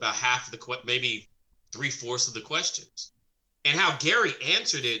about half of maybe 3/4 of the questions. And how Gary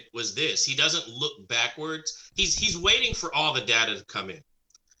answered it was this: he doesn't look backwards. He's waiting for all the data to come in.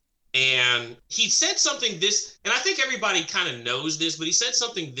 And he said something and I think everybody kind of knows this, but he said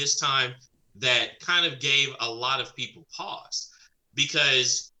something this time that kind of gave a lot of people pause,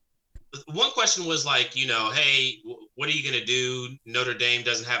 because one question was like, hey, what are you going to do? Notre Dame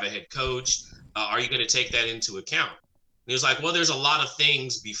doesn't have a head coach. Are you going to take that into account? And he was like, well, there's a lot of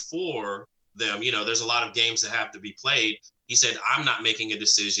things before them. There's a lot of games that have to be played. He said, I'm not making a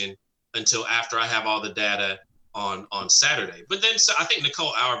decision until after I have all the data on Saturday. But then I think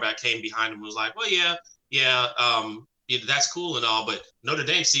Nicole Auerbach came behind him and was like, well, that's cool and all, but Notre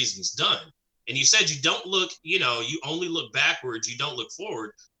Dame season's done. And you said you don't look, you only look backwards, you don't look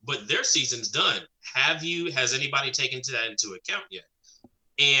forward, but their season's done. Has anybody taken that into account yet?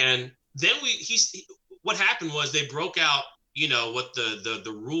 And then what happened was they broke out, what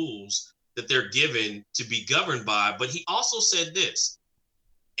the rules that they're given to be governed by. But he also said this: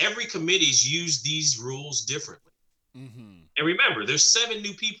 every committee's used these rules differently. Mm-hmm. And remember, there's 7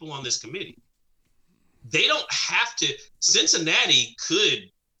 new people on this committee. They don't have to. Cincinnati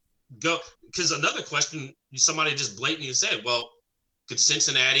could go, because another question, somebody just blatantly said, well, could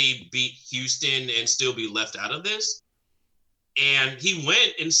Cincinnati beat Houston and still be left out of this? And he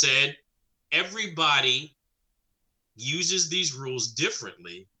went and said, everybody uses these rules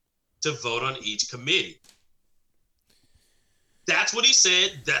differently to vote on each committee. That's what he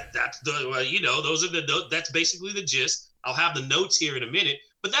said. That's that's basically the gist. I'll have the notes here in a minute,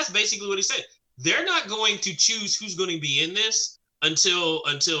 but that's basically what he said. They're not going to choose who's going to be in this until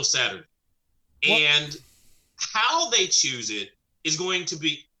Saturday. What? And how they choose it is going to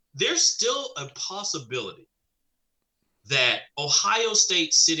be, there's still a possibility that Ohio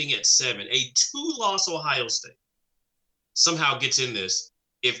State sitting at 7, a 2-loss Ohio State, somehow gets in this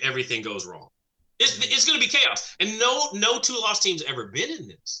if everything goes wrong. It's going to be chaos. And no 2-loss team's ever been in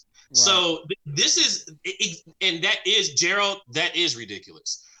this. Right. So this is, and that is, Gerald, that is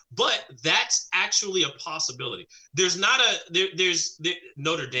ridiculous. But that's actually a possibility. There's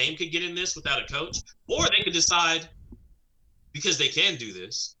Notre Dame could get in this without a coach, or they could decide, because they can do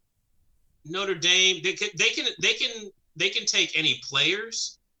this, Notre Dame, they can take any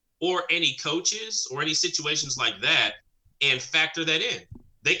players or any coaches or any situations like that and factor that in.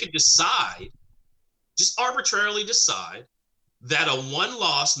 They could decide, just arbitrarily decide, that a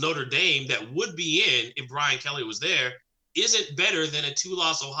 1-loss Notre Dame that would be in if Brian Kelly was there isn't better than a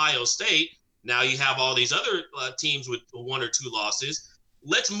 2-loss Ohio State. Now you have all these other teams with 1 or 2 losses.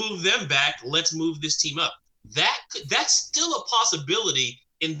 Let's move them back. Let's move this team up. That's still a possibility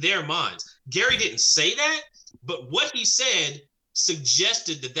in their minds. Gary didn't say that, but what he said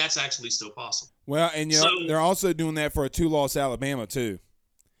suggested that that's actually still possible. Well, and they're also doing that for a 2-loss Alabama too.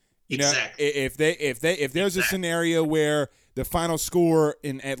 Exactly. If there's a scenario where the final score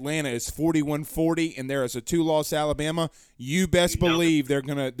in Atlanta is 41-40 and there is a 2-loss Alabama, you best believe they're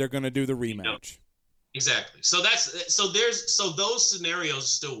gonna do the rematch. Exactly. So those scenarios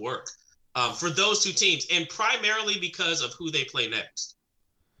still work for those two teams, and primarily because of who they play next.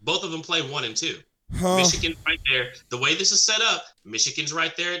 Both of them play 1 and 2. Michigan's right there. The way this is set up, Michigan's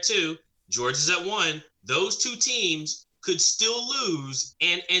right there at 2. Georgia's at 1. Those two teams could still lose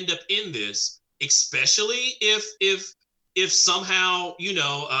and end up in this, especially if somehow,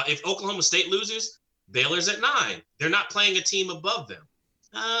 if Oklahoma State loses, Baylor's at 9. They're not playing a team above them.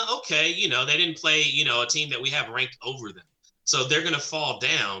 Okay, they didn't play, a team that we have ranked over them. So they're going to fall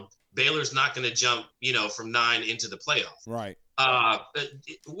down. Baylor's not going to jump, from 9 into the playoff. Right.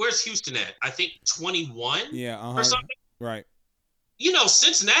 Where's Houston at? I think 21 or something. Right.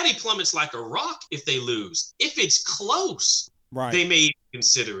 Cincinnati plummets like a rock if they lose. If it's close, right, they may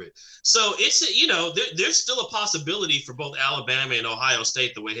consider it. So it's, there's still a possibility for both Alabama and Ohio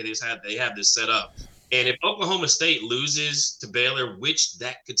State the way they have this set up. And if Oklahoma State loses to Baylor, which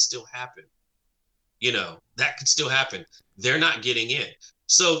that could still happen, that could still happen. They're not getting in.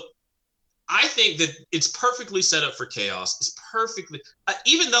 So I think that it's perfectly set up for chaos. It's perfectly,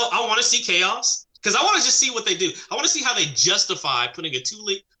 even though I want to see chaos, because I want to just see what they do. I want to see how they justify putting a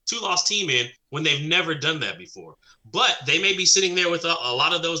two-loss team in when they've never done that before. But they may be sitting there with a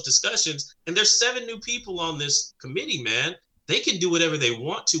lot of those discussions, and there's 7 new people on this committee, man. They can do whatever they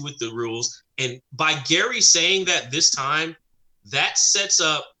want to with the rules. And by Gary saying that this time, that sets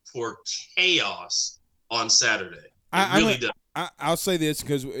up for chaos on Saturday. It really does. I'll say this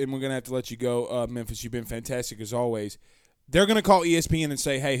and we're going to have to let you go, Memphis. You've been fantastic as always. They're going to call ESPN and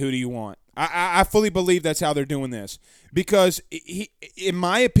say, hey, who do you want? I fully believe that's how they're doing this because, in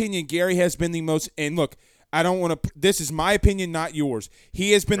my opinion, Gary has been the most – and look, I don't want to – this is my opinion, not yours.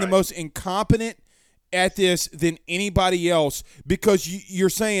 He has been the most incompetent at this than anybody else because you're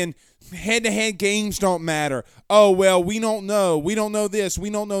saying head-to-head games don't matter. Oh, well, we don't know. We don't know this. We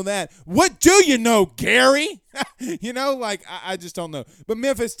don't know that. What do you know, Gary? I just don't know. But,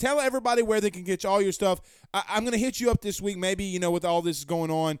 Memphis, tell everybody where they can get all your stuff. I'm going to hit you up this week maybe, with all this going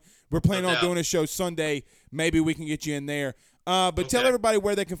on. We're planning on doing a show Sunday. Maybe we can get you in there. But tell everybody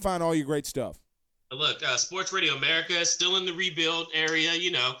where they can find all your great stuff. Look, Sports Radio America is still in the rebuild area,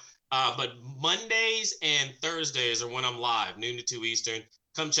 but Mondays and Thursdays are when I'm live, noon to 2 Eastern.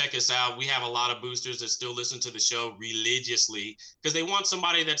 Come check us out. We have a lot of boosters that still listen to the show religiously because they want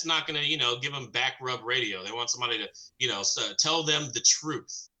somebody that's not going to, give them back rub radio. They want somebody to, tell them the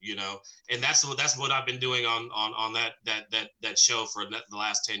truth, and that's what I've been doing on that show for the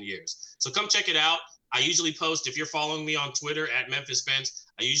last 10 years. So come check it out. I usually post, if you're following me on Twitter at Memphis Spence,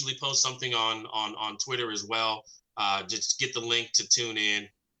 I usually post something on Twitter as well. Just get the link to tune in.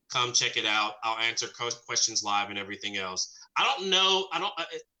 Come check it out. I'll answer questions live and everything else. I don't know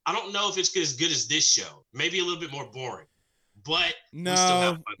if it's as good as this show. Maybe a little bit more boring, but we still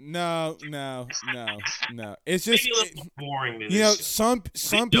have fun. No. It's just maybe a little more boring than this show.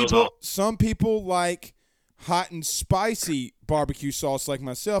 Some people like hot and spicy barbecue sauce like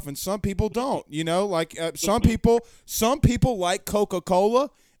myself, and some people don't. Some people like Coca-Cola,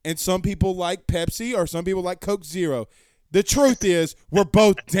 and some people like Pepsi, or some people like Coke Zero. The truth is, we're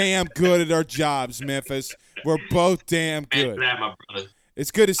both damn good at our jobs, Memphis. We're both damn good. Man, my brother.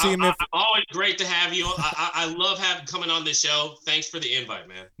 It's good to see you, Memphis. Always great to have you. I love coming on this show. Thanks for the invite,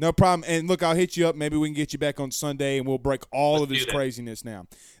 man. No problem. And look, I'll hit you up. Maybe we can get you back on Sunday, and we'll break all of this craziness now.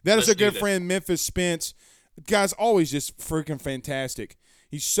 That is a good friend, Memphis Spence. Guy's always just freaking fantastic.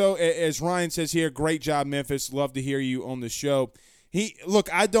 He's so, as Ryan says here, great job, Memphis. Love to hear you on the show.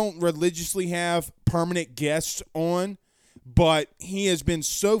 I don't religiously have permanent guests on, but he has been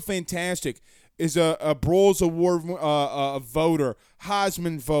so fantastic. Is a Broyles Award voter,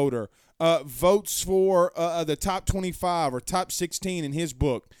 Heisman voter, votes for the top 25 or top 16 in his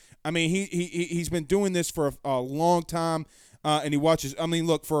book. I mean, he's been doing this for a long time, and he watches. I mean,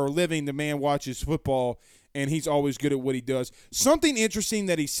 look, for a living, the man watches football, and he's always good at what he does. Something interesting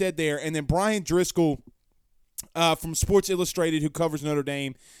that he said there, and then Brian Driscoll from Sports Illustrated, who covers Notre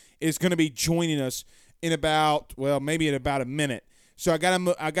Dame, is going to be joining us in about a minute. So I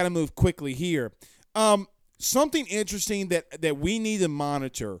gotta move quickly here. Something interesting that we need to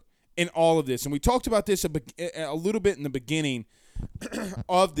monitor in all of this, and we talked about this a little bit in the beginning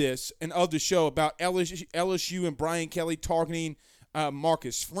of this and of the show about LSU and Brian Kelly targeting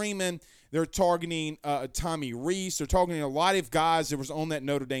Marcus Freeman. They're targeting Tommy Rees. They're targeting a lot of guys that was on that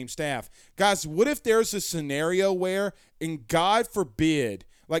Notre Dame staff. Guys, what if there's a scenario where, and God forbid,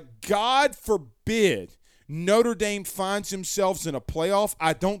 Notre Dame finds themselves in a playoff?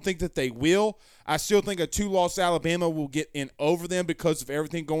 I don't think that they will. I still think a 2-loss Alabama will get in over them because of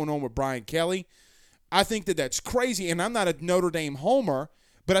everything going on with Brian Kelly. I think that that's crazy, and I'm not a Notre Dame homer,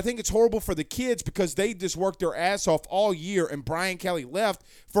 But I think it's horrible for the kids because they just worked their ass off all year, and Brian Kelly left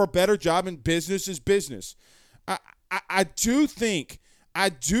for a better job in business is business. I do think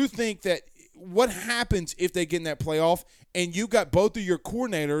that what happens if they get in that playoff and you got both of your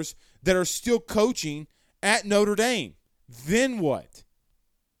coordinators that are still coaching at Notre Dame? Then what?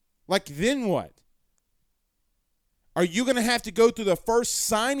 Then what? Are you going to have to go through the first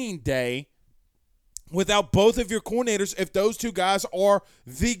signing day without both of your coordinators if those two guys are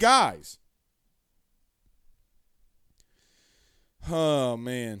the guys? Oh,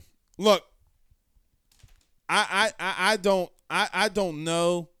 man. Look, I don't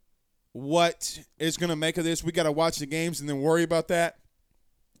know what is going to make of this. We got to watch the games and then worry about that.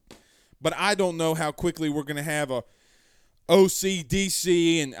 But I don't know how quickly we're going to have a OC,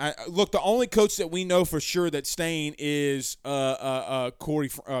 DC, and look, the only coach that we know for sure that's staying is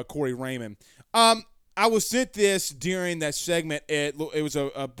Corey Raymond. I was sent this during that segment. It was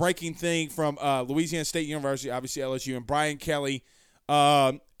a breaking thing from Louisiana State University, obviously LSU, and Brian Kelly,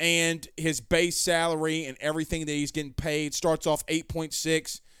 and his base salary and everything that he's getting paid starts off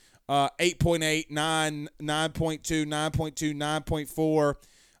 8.6, 8.8, 9, 9.2, 9.2, 9.4.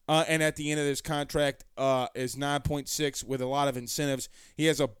 And at the end of this contract is 9.6 with a lot of incentives. He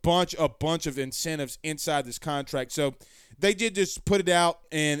has a bunch of incentives inside this contract. So they did just put it out,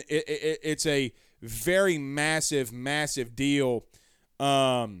 and it's a very massive, massive deal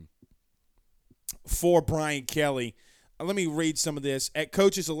for Brian Kelly. Let me read some of this. At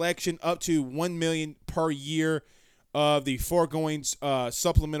coach's election, up to $1 million per year of the foregoing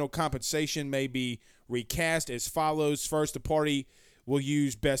supplemental compensation may be recast as follows. First, the party will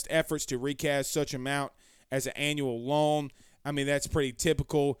use best efforts to recast such amount as an annual loan. I mean, that's pretty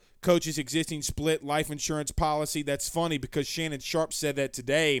typical. Coach's existing split life insurance policy. That's funny because Shannon Sharp said that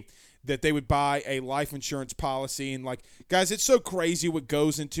today, that they would buy a life insurance policy. And, guys, it's so crazy what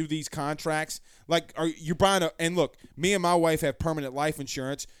goes into these contracts. You're buying and look, me and my wife have permanent life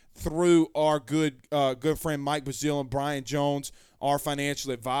insurance through our good friend Mike Bazile and Brian Jones, our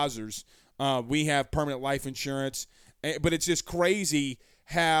financial advisors. We have permanent life insurance. But it's just crazy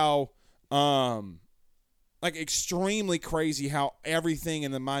how, extremely crazy how everything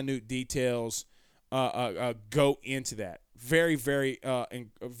in the minute details go into that. Very, very,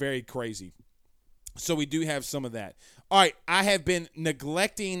 very crazy. So we do have some of that. All right, I have been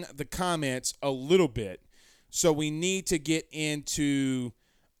neglecting the comments a little bit, so we need to get into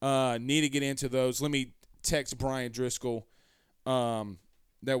those. Let me text Brian Driscoll.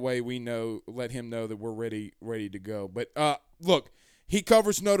 That way we let him know that we're ready to go. But look, he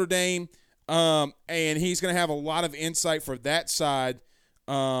covers Notre Dame, and he's going to have a lot of insight for that side.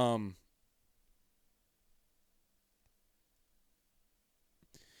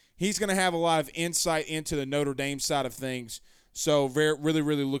 He's going to have a lot of insight into the Notre Dame side of things. So really,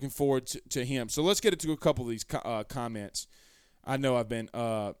 really looking forward to him. So let's get into a couple of these comments. I know I've been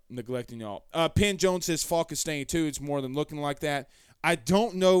neglecting y'all. Penn Jones says Falk is staying too. It's more than looking like that. I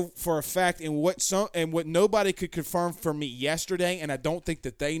don't know for a fact, and what nobody could confirm for me yesterday, and I don't think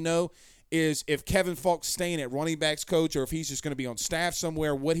that they know, is if Kevin Falk's staying at running backs coach or if he's just going to be on staff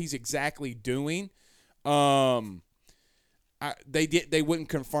somewhere, what he's exactly doing. They wouldn't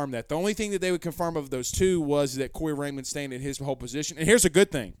confirm that. The only thing that they would confirm of those two was that Corey Raymond's staying in his whole position. And here's a good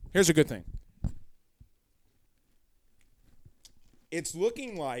thing. It's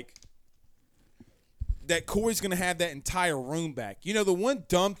looking like that Corey's going to have that entire room back. You know, the one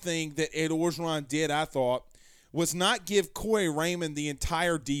dumb thing that Ed Orgeron did, I thought, was not give Corey Raymond the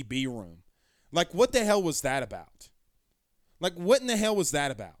entire DB room. What the hell was that about? What in the hell was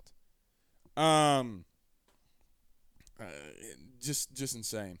that about? Just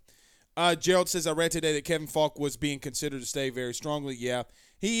insane. Gerald says, I read today that Kevin Falk was being considered to stay very strongly. Yeah,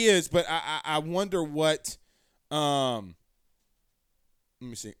 he is, but I wonder what let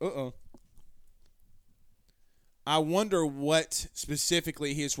me see. I wonder what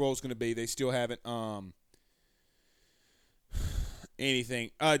specifically his role is going to be. They still haven't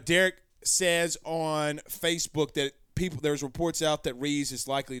anything. Derek says on Facebook that there's reports out that Rees is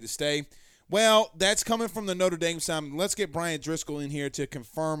likely to stay. Well, that's coming from the Notre Dame side. Let's get Brian Driscoll in here to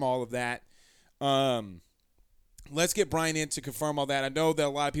confirm all of that. Let's get Brian in to confirm all that. I know that a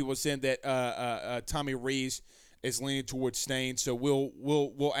lot of people said that Tommy Rees is leaning towards staying, so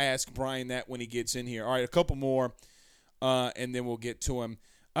we'll ask Brian that when he gets in here. All right, a couple more, and then we'll get to him.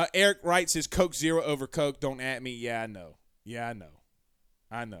 Eric Wright says Coke Zero over Coke. Don't at me. Yeah, I know.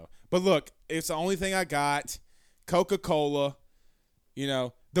 But look, it's the only thing I got. Coca-Cola. You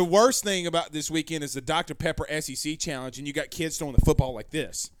know, the worst thing about this weekend is the Dr. Pepper SEC Challenge, and you got kids throwing the football like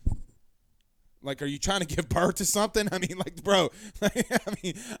this. Like, are you trying to give birth to something? I mean, like, bro,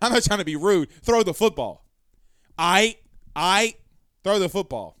 I'm not trying to be rude. Throw the football. I throw the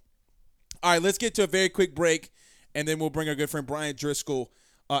football. All right, let's get to a very quick break, and then we'll bring our good friend Brian Driscoll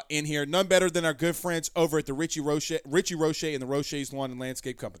in here. None better than our good friends over at the Richie Roche and the Roche's Lawn and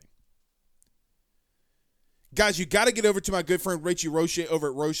Landscape Company. Guys, you got to get over to my good friend Richie Roche over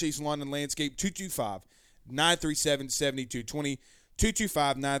at Roche's Lawn and Landscape, 225-937-7220,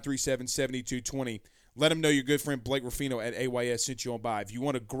 225-937-7220. Let them know your good friend Blake Ruffino at AYS sent you on by. If you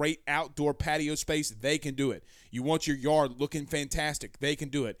want a great outdoor patio space, they can do it. You want your yard looking fantastic, they can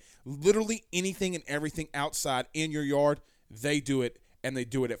do it. Literally anything and everything outside in your yard, they do it, and they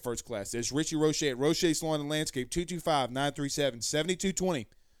do it at first class. There's Richie Roche at Roche's Lawn and Landscape, 225-937-7220.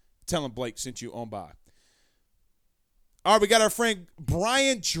 Tell them Blake sent you on by. All right, we got our friend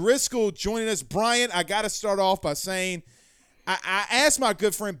Brian Driscoll joining us. Brian, I got to start off by saying I asked my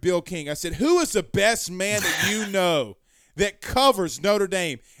good friend Bill King, I said, who is the best man that you know that covers Notre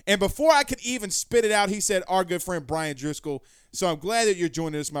Dame? And before I could even spit it out, he said, our good friend Brian Driscoll. So I'm glad that you're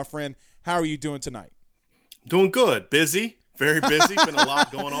joining us, my friend. How are you doing tonight? Doing good. Busy. Very busy. Been a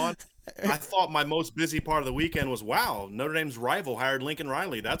lot going on. I thought my most busy part of the weekend was, wow, Notre Dame's rival hired Lincoln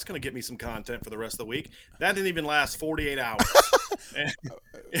Riley. That's going to get me some content for the rest of the week. That didn't even last 48 hours.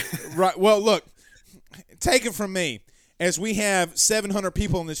 Right. Well, look, take it from me. As we have 700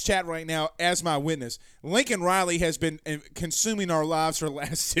 people in this chat right now as my witness, Lincoln Riley has been consuming our lives for the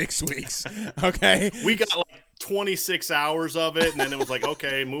last 6 weeks, okay? We got like 26 hours of it, and then it was like,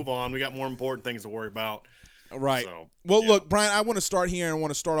 okay, move on. We got more important things to worry about. Right. So, well, look, Brian, I want to start here, and I want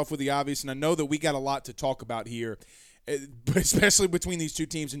to start off with the obvious, and I know that we got a lot to talk about here, especially between these two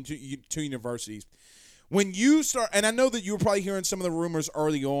teams and two universities. When you start, and I know that you were probably hearing some of the rumors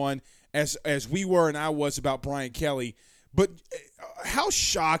early on, as we were and I was about Brian Kelly, but how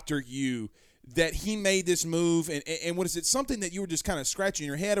shocked are you that he made this move? And was it something that you were just kind of scratching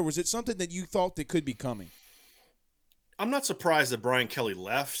your head, or was it something that you thought that could be coming? I'm not surprised that Brian Kelly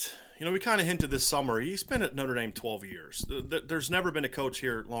left. You know, we kind of hinted this summer. He's been at Notre Dame 12 years. There's never been a coach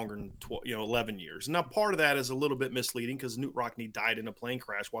here longer than 11 years. Now, part of that is a little bit misleading because Knute Rockne died in a plane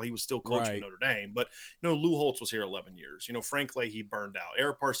crash while he was still coaching Notre Dame. But, Lou Holtz was here 11 years. Frank Leahy burned out.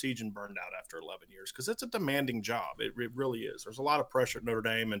 Eric Parsegian burned out after 11 years because it's a demanding job. It really is. There's a lot of pressure at Notre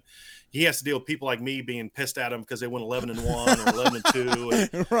Dame, and he has to deal with people like me being pissed at him because they went 11-1 or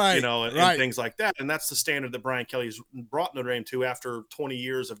 11-2, and, and things like that. And that's the standard that Brian Kelly's brought Notre Dame to after 20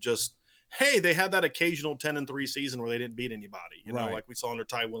 years of just, hey, they had that occasional 10-3 season where they didn't beat anybody, like we saw under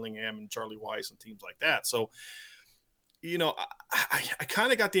Ty Willingham and Charlie Weiss and teams like that. So, I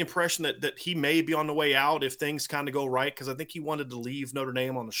kind of got the impression that he may be on the way out if things kind of go right, because I think he wanted to leave Notre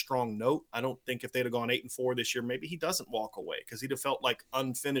Dame on a strong note. I don't think if they'd have gone 8-4 this year, maybe he doesn't walk away because he'd have felt like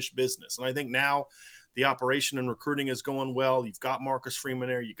unfinished business. And I think now the operation and recruiting is going well. You've got Marcus Freeman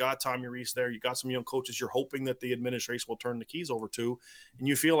there. You got Tommy Rees there. You got some young coaches you're hoping that the administration will turn the keys over to. And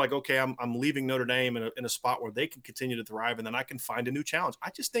you feel like, okay, I'm leaving Notre Dame in a spot where they can continue to thrive, and then I can find a new challenge. I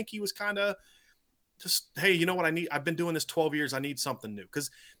just think he was kind of just, hey, you know what I need? I've been doing this 12 years. I need something new.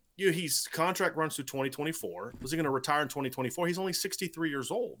 Because his contract runs through 2024. Was he going to retire in 2024? He's only 63 years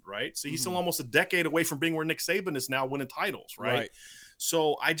old, right? So he's still almost a decade away from being where Nick Saban is now, winning titles, right?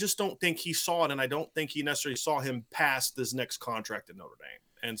 So I just don't think he saw it, and I don't think he necessarily saw him pass this next contract at Notre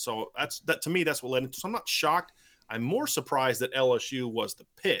Dame. And so that to me, that's what led into. So I'm not shocked. I'm more surprised that LSU was the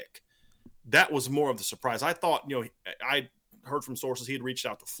pick. That was more of the surprise. I thought, I heard from sources he had reached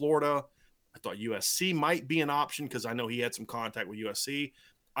out to Florida. I thought USC might be an option because I know he had some contact with USC.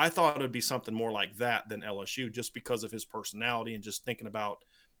 I thought it would be something more like that than LSU, just because of his personality and just thinking about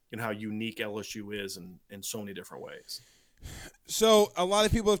how unique LSU is in so many different ways. So a lot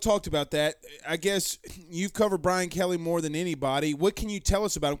of people have talked about that. I guess you've covered Brian Kelly more than anybody. What can you tell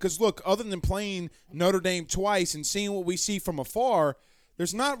us about him? Because, look, other than playing Notre Dame twice and seeing what we see from afar,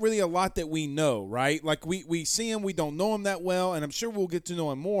 there's not really a lot that we know, right? Like, we see him, we don't know him that well, and I'm sure we'll get to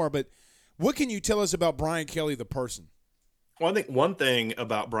know him more. But what can you tell us about Brian Kelly, the person? Well, I think one thing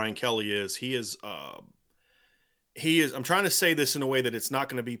about Brian Kelly is he is I'm trying to say this in a way that it's not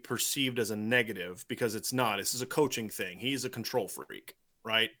going to be perceived as a negative, because it's not. This is a coaching thing. He's a control freak,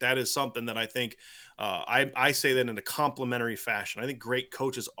 right? That is something that I think I say that in a complimentary fashion. I think great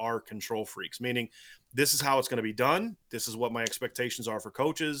coaches are control freaks, meaning this is how it's going to be done. This is what my expectations are for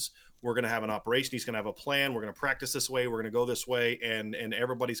coaches. We're going to have an operation. He's going to have a plan. We're going to practice this way. We're going to go this way. And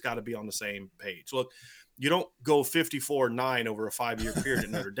everybody's got to be on the same page. Look, you don't go 54-9 over a 5-year period at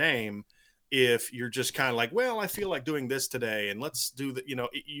Notre Dame if you're just kind of like, well, I feel like doing this today, and let's do that.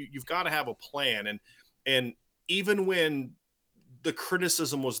 You've got to have a plan. And even when the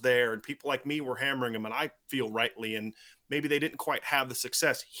criticism was there and people like me were hammering him, and I feel rightly, and maybe they didn't quite have the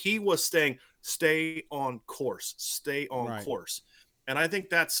success. He was stay on course. And I think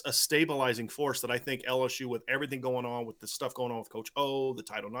that's a stabilizing force that I think LSU, with everything going on, with the stuff going on with Coach O, the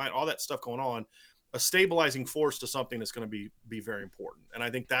Title IX, all that stuff going on, a stabilizing force to something that's going to be very important. And I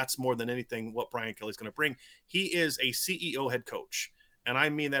think that's more than anything what Brian Kelly's going to bring. He is a CEO head coach, and I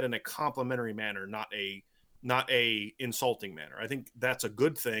mean that in a complimentary manner, not a insulting manner. I think that's a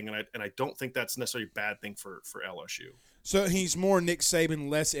good thing, and I don't think that's necessarily a bad thing for LSU. So he's more Nick Saban,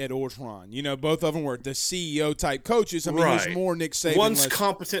 less Ed Orgeron. You know, both of them were the CEO type coaches. I mean, right. He's more Nick Saban. One's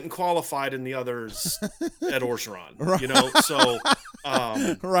competent and qualified, and the other's Ed Orgeron. Right. You know, so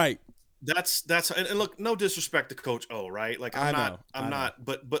right. That's and look, no disrespect to Coach O, right? Like I'm not.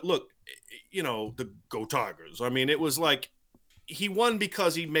 But look, you know, the Go Tigers. I mean, it was like he won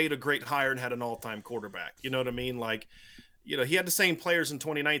because he made a great hire and had an all-time quarterback. You know what I mean? Like, you know, he had the same players in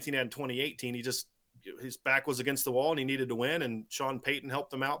 2019 and 2018. His back was against the wall and he needed to win, and Sean Payton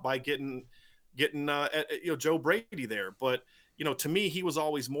helped him out by getting Joe Brady there. But you know, to me, he was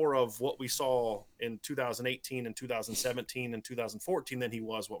always more of what we saw in 2018 and 2017 and 2014 than he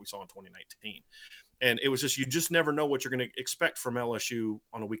was what we saw in 2019. And it was just, you just never know what you're going to expect from LSU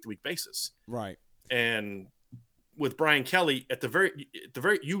on a week-to-week basis. Right. And with Brian Kelly, at the very,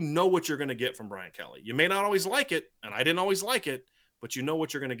 you know what you're going to get from Brian Kelly. You may not always like it, and I didn't always like it, but you know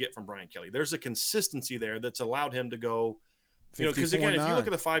what you're going to get from Brian Kelly. There's a consistency there that's allowed him to go, you know, because again, if you look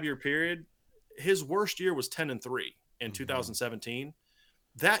at the 5-year period, his worst year was 10-3 in 2017.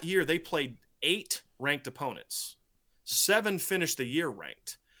 That year they played 8 ranked opponents. 7 finished the year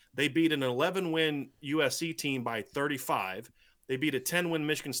ranked. They beat an 11-win USC team by 35. They beat a 10-win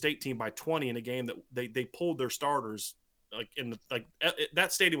Michigan State team by 20 in a game that they pulled their starters.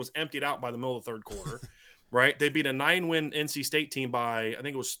 That stadium was emptied out by the middle of the third quarter. Right. They beat a 9-win NC State team by, I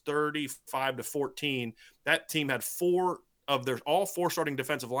think it was 35-14. That team had all 4 starting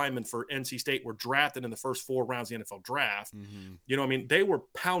defensive linemen for NC State were drafted in the first 4 rounds of the NFL draft. Mm-hmm. You know, I mean, they were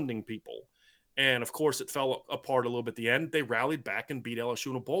pounding people. And of course it fell apart a little bit at the end. They rallied back and beat LSU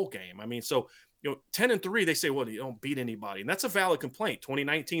in a bowl game. I mean, so, you know, 10-3, they say, well, you don't beat anybody. And that's a valid complaint.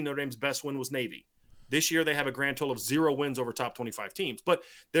 2019, Notre Dame's best win was Navy. This year, they have a grand total of 0 wins over top 25 teams. But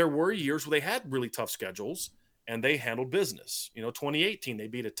there were years where they had really tough schedules, and they handled business. You know, 2018, they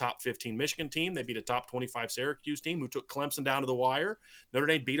beat a top 15 Michigan team. They beat a top 25 Syracuse team who took Clemson down to the wire. Notre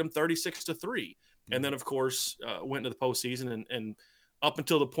Dame beat them 36-3. Mm-hmm. And then, of course, went into the postseason. And up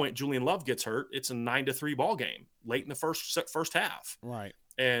until the point Julian Love gets hurt, it's a 9-3 ball game late in the first half. Right.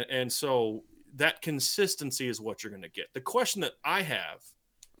 And so that consistency is what you're going to get. The question that I have,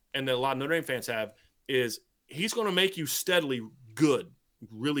 and that a lot of Notre Dame fans have, is he's going to make you steadily good,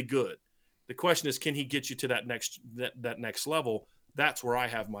 really good. The question is, can he get you to that next level? That's where I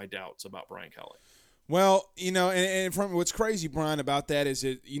have my doubts about Brian Kelly. Well, you know, and from what's crazy, Brian, about that is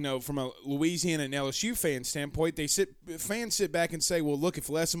that, you know, from a Louisiana and LSU fan standpoint, fans sit back and say, well, look, if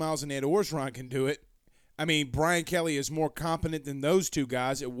Les Miles and Ed Orgeron can do it, I mean, Brian Kelly is more competent than those two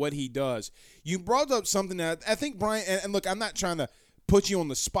guys at what he does. You brought up something that I think Brian, and look, I'm not trying to put you on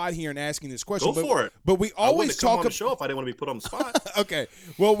the spot here and asking this question. Go for it. But we always talk on the show if I didn't want to be put on the spot. Okay.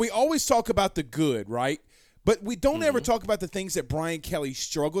 Well, we always talk about the good, right? But we don't ever talk about the things that Brian Kelly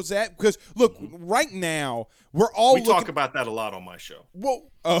struggles at. Because, look, right now, we talk about that a lot on my show.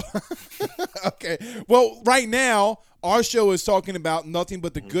 Well, okay. Well, right now, our show is talking about nothing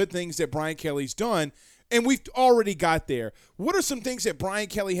but the good things that Brian Kelly's done, and we've already got there. What are some things that Brian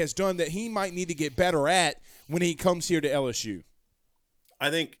Kelly has done that he might need to get better at when he comes here to LSU? I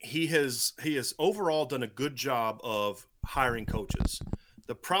think he has overall done a good job of hiring coaches.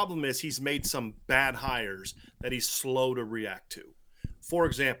 The problem is he's made some bad hires that he's slow to react to. For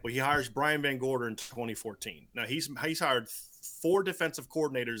example, he hires Brian Van Gorder in 2014. Now, he's hired 4 defensive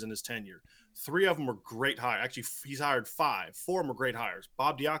coordinators in his tenure. 3 of them were great hires. Actually, he's hired 5. 4 of them were great hires.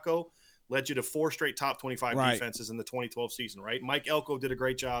 Bob Diaco led you to 4 straight top 25 defenses in the 2012 season, right? Mike Elko did a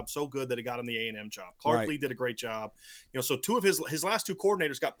great job, so good that he got him the A&M job. Clark Lee did a great job. You know, so 2 of his last 2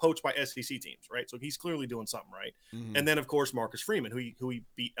 coordinators got poached by SEC teams, right? So he's clearly doing something right. Mm-hmm. And then, of course, Marcus Freeman, who he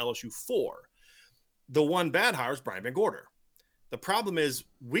beat LSU for. The one bad hire is Brian Van Gorder. The problem is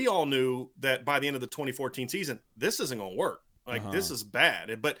we all knew that by the end of the 2014 season, this isn't going to work. This is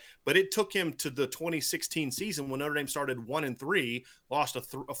bad. But it took him to the 2016 season when Notre Dame started 1-3, lost a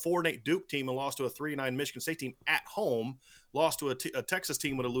 4-8 Duke team and lost to a 3-9 Michigan State team at home, lost to a Texas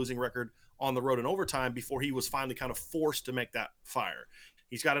team with a losing record on the road in overtime before he was finally kind of forced to make that fire.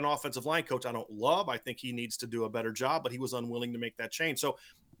 He's got an offensive line coach I don't love. I think he needs to do a better job, but he was unwilling to make that change. So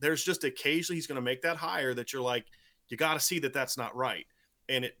there's just occasionally he's going to make that hire that you're like, you got to see that that's not right.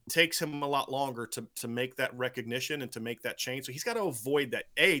 And it takes him a lot longer to make that recognition and to make that change. So he's got to avoid that.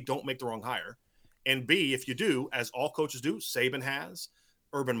 A, don't make the wrong hire. And B, if you do, as all coaches do, Saban has,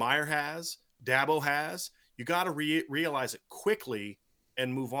 Urban Meyer has, Dabo has, you got to realize it quickly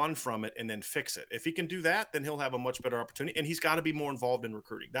and move on from it and then fix it. If he can do that, then he'll have a much better opportunity. And he's got to be more involved in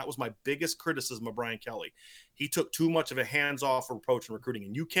recruiting. That was my biggest criticism of Brian Kelly. He took too much of a hands-off approach in recruiting.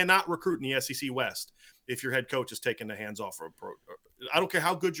 And you cannot recruit in the SEC West if your head coach is taking the hands-off approach. I don't care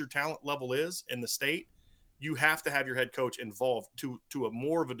how good your talent level is in the state. You have to have your head coach involved to a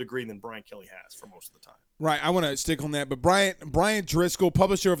more of a degree than Brian Kelly has for most of the time. Right, I want to stick on that. But Brian Driscoll,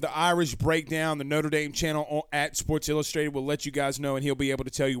 publisher of the Irish Breakdown, the Notre Dame channel at Sports Illustrated, will let you guys know, and he'll be able to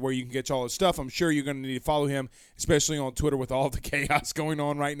tell you where you can get all his stuff. I'm sure you're going to need to follow him, especially on Twitter with all the chaos going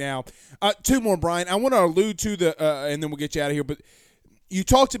on right now. Two more, Brian. I want to allude to and then we'll get you out of here. But you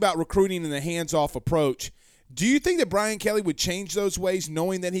talked about recruiting and the hands-off approach. Do you think that Brian Kelly would change those ways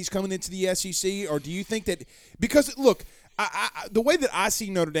knowing that he's coming into the SEC? Or do you think that – because, look, the way that I see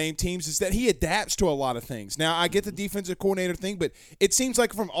Notre Dame teams is that he adapts to a lot of things. Now, I get the defensive coordinator thing, but it seems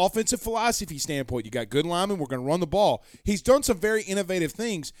like from offensive philosophy standpoint, you got good linemen, we're going to run the ball. He's done some very innovative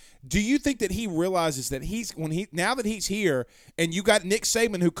things. Do you think that he realizes that now that he's here and you got Nick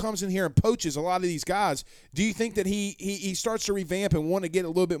Saban who comes in here and poaches a lot of these guys, do you think that he starts to revamp and want to get a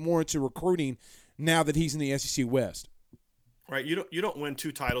little bit more into recruiting now that he's in the SEC West? Right, you don't win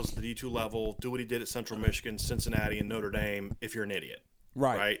 2 titles at the D2 level, do what he did at Central Michigan, Cincinnati, and Notre Dame if you're an idiot.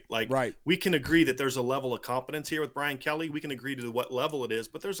 Right. We can agree that there's a level of competence here with Brian Kelly. We can agree to what level it is,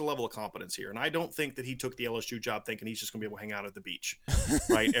 but there's a level of competence here. And I don't think that he took the LSU job thinking he's just going to be able to hang out at the beach,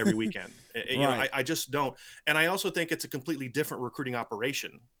 right, every weekend. You know, I just don't. And I also think it's a completely different recruiting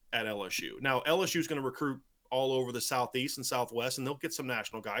operation at LSU. Now, LSU is going to recruit all over the Southeast and Southwest, and they'll get some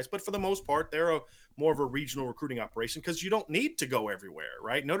national guys. But for the most part, they're more of a regional recruiting operation because you don't need to go everywhere,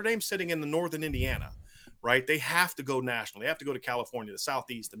 right? Notre Dame's sitting in the northern Indiana, right? They have to go national. They have to go to California, the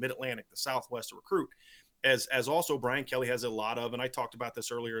Southeast, the Mid-Atlantic, the Southwest to recruit. As also Brian Kelly has a lot of, and I talked about this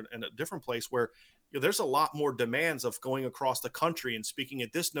earlier in a different place where there's a lot more demands of going across the country and speaking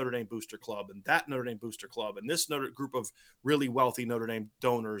at this Notre Dame Booster Club and that Notre Dame Booster Club and this group of really wealthy Notre Dame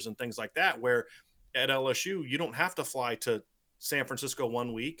donors and things like that, where at LSU, you don't have to fly to San Francisco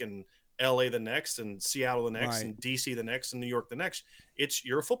one week and LA the next and Seattle the next and DC the next and New York the next.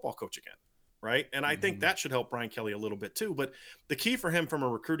 You're a football coach again, right? And I think that should help Brian Kelly a little bit too. But the key for him from a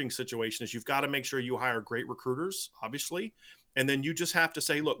recruiting situation is you've got to make sure you hire great recruiters, obviously. And then you just have to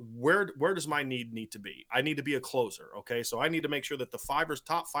say, look, where does my need to be? I need to be a closer, okay? So I need to make sure that the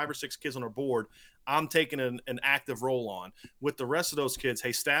top 5 or 6 kids on our board, I'm taking an active role on. With the rest of those kids,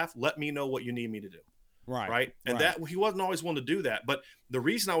 hey, staff, let me know what you need me to do. Right. And that he wasn't always one to do that. But the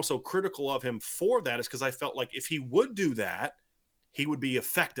reason I was so critical of him for that is because I felt like if he would do that, he would be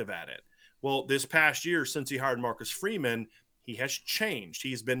effective at it. Well, this past year, since he hired Marcus Freeman, he has changed.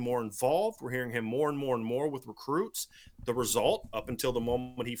 He's been more involved. We're hearing him more and more and more with recruits. The result, up until the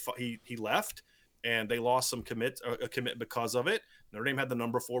moment he left, and they lost some commit because of it, Notre Dame had the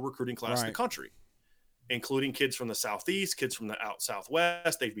number 4 recruiting class in the country, including kids from the Southeast, kids from the out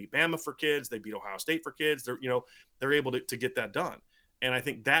Southwest. They beat Bama for kids. They beat Ohio State for kids. They're able to get that done. And I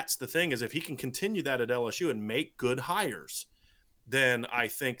think that's the thing is if he can continue that at LSU and make good hires, then I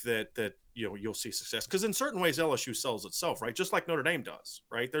think that you'll see success. Because in certain ways, LSU sells itself, right? Just like Notre Dame does,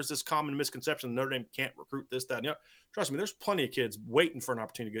 right? There's this common misconception Notre Dame can't recruit this, that, and trust me, there's plenty of kids waiting for an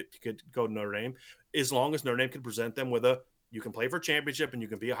opportunity to go to Notre Dame as long as Notre Dame can present them with you can play for a championship and you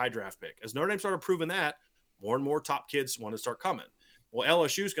can be a high draft pick. As Notre Dame started proving that, more and more top kids want to start coming. Well,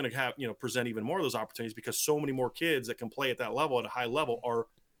 LSU is going to have, present even more of those opportunities because so many more kids that can play at that level, at a high level, are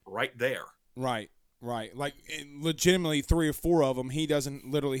right there. Right. Like legitimately 3 or 4 of them, he doesn't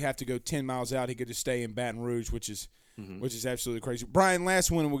literally have to go 10 miles out. He could just stay in Baton Rouge, which is absolutely crazy. Brian, last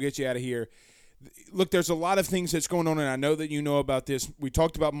one and we'll get you out of here. Look, there's a lot of things that's going on, and I know that you know about this. We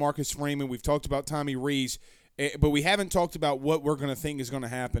talked about Marcus Freeman. We've talked about Tommy Rees, but we haven't talked about what we're going to think is going to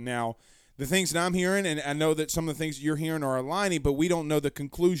happen. Now, the things that I'm hearing, and I know that some of the things you're hearing are aligning, but we don't know the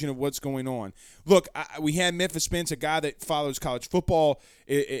conclusion of what's going on. Look, we had Memphis Spence, a guy that follows college football,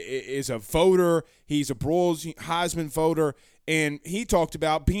 is a voter. He's a Broyles Heisman voter, and he talked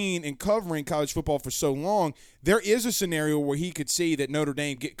about being and covering college football for so long. There is a scenario where he could see that Notre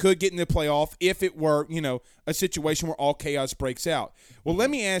Dame could get in the playoff if it were, a situation where all chaos breaks out. Well,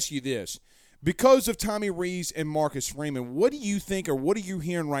 let me ask you this. Because of Tommy Rees and Marcus Freeman, what do you think or what are you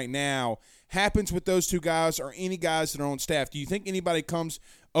hearing right now happens with those 2 guys or any guys that are on staff? Do you think anybody comes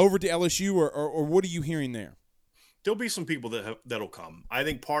over to LSU or what are you hearing there? There'll be some people that'll come. I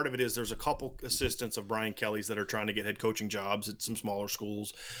think part of it is there's a couple assistants of Brian Kelly's that are trying to get head coaching jobs at some smaller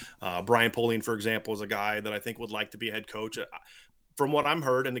schools. Brian Polian, for example, is a guy that I think would like to be a head coach. From what I'm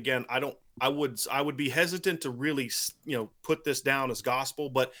heard, and again, I would be hesitant to really, put this down as gospel,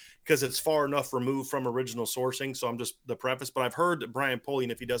 but because it's far enough removed from original sourcing. So I'm just the preface, but I've heard that Brian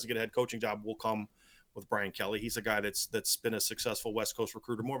Polian, if he doesn't get a head coaching job, will come with Brian Kelly. He's a guy that's been a successful West Coast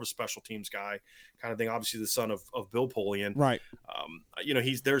recruiter, more of a special teams guy kind of thing. Obviously the son of Bill Polian. Right.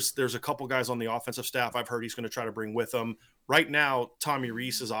 There's a couple guys on the offensive staff I've heard he's going to try to bring with him. Right now, Tommy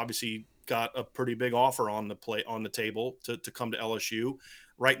Rees has obviously got a pretty big offer on the table to come to LSU.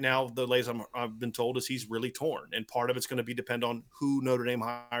 Right now, the latest I've been told is he's really torn. And part of it's going to be depend on who Notre Dame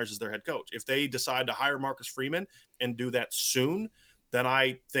hires as their head coach. If they decide to hire Marcus Freeman and do that soon, then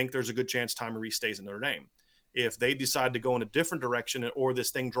I think there's a good chance Tommy Rees stays in Notre Dame. If they decide to go in a different direction or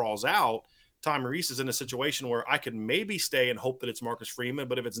this thing draws out, Tommy Rees is in a situation where I could maybe stay and hope that it's Marcus Freeman.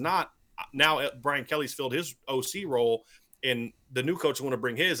 But if it's not, now Brian Kelly's filled his OC role and the new coach want to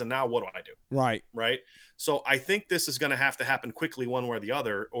bring his, and now what do I do? Right. So I think this is going to have to happen quickly one way or the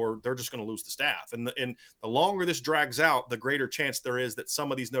other, or they're just going to lose the staff. And the longer this drags out, the greater chance there is that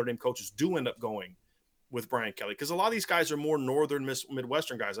some of these Notre Dame coaches do end up going with Brian Kelly, because a lot of these guys are more northern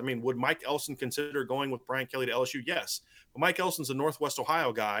Midwestern guys. I mean, would Mike Elson consider going with Brian Kelly to LSU? Yes. But Mike Elson's a Northwest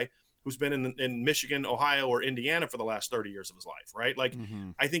Ohio guy who's been in Michigan, Ohio, or Indiana for the last 30 years of his life, right? Like,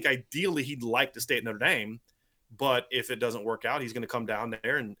 I think ideally he'd like to stay at Notre Dame, but if it doesn't work out, he's going to come down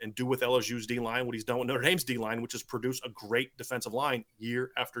there and do with LSU's D-line what he's done with Notre Dame's D-line, which is produce a great defensive line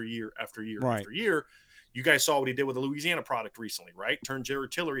year after year after year after year. You guys saw what he did with the Louisiana product recently, right? Turned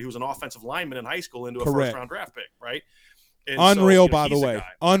Jared Tillery, who was an offensive lineman in high school, into a first-round draft pick, right? And Unreal, by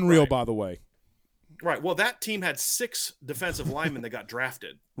the way. Right. Well, that team had 6 defensive linemen that got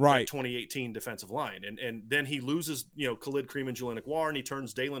drafted. Right. 2018 defensive line. And then he loses, Khalid Kareem and Julian Aguar, and he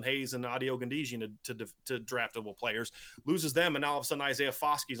turns Dalen Hayes and Adi Ogundeji to draftable players, loses them, and now all of a sudden Isaiah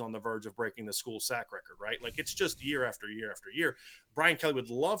Foskey's on the verge of breaking the school sack record, right? Like, it's just year after year after year. Brian Kelly would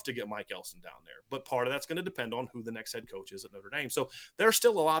love to get Mike Elson down there, but part of that's going to depend on who the next head coach is at Notre Dame. So there's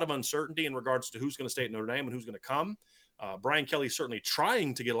still a lot of uncertainty in regards to who's going to stay at Notre Dame and who's going to come. Brian Kelly's certainly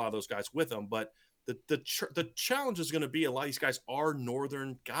trying to get a lot of those guys with him, but the challenge is going to be a lot of these guys are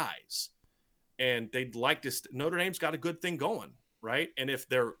northern guys, and they'd like to Notre Dame's got a good thing going, right? And if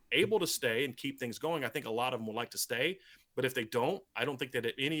they're able to stay and keep things going, I think a lot of them would like to stay. But if they don't, I don't think that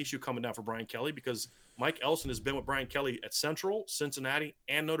any issue coming down for Brian Kelly, because Mike Elson has been with Brian Kelly at Central, Cincinnati,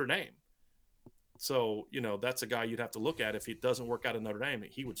 and Notre Dame. So, that's a guy you'd have to look at. If it doesn't work out in Notre Dame,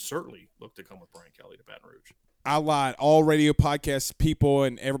 he would certainly look to come with Brian Kelly to Baton Rouge. I lied. All radio podcast people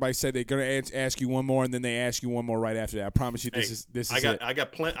and everybody said they're going to ask you one more, and then they ask you one more right after that. I promise you, this is it. I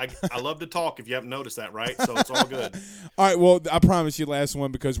got plenty. I love to talk. If you haven't noticed that, right? So it's all good. All right. Well, I promise you, last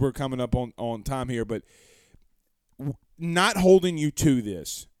one, because we're coming up on time here, but not holding you to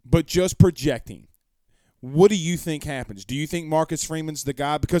this, but just projecting. What do you think happens? Do you think Marcus Freeman's the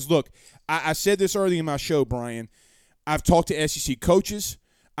guy? Because look, I said this earlier in my show, Brian. I've talked to SEC coaches.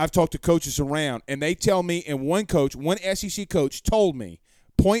 I've talked to coaches around, and they tell me, and one SEC coach told me,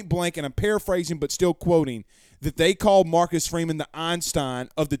 point blank, and I'm paraphrasing but still quoting, that they call Marcus Freeman the Einstein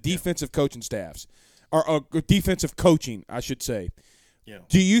of the defensive coaching staffs, or defensive coaching, I should say. Yeah.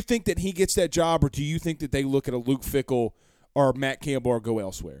 Do you think that he gets that job, or do you think that they look at a Luke Fickell or Matt Campbell or go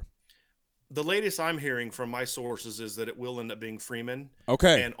elsewhere? The latest I'm hearing from my sources is that it will end up being Freeman.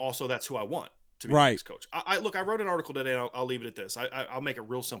 Okay. And also that's who I want to be the next coach. I wrote an article today, and I'll leave it at this. I'll make it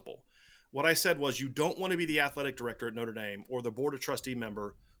real simple. What I said was, you don't want to be the athletic director at Notre Dame or the board of trustee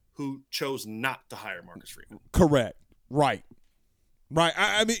member who chose not to hire Marcus Freeman. Correct. Right.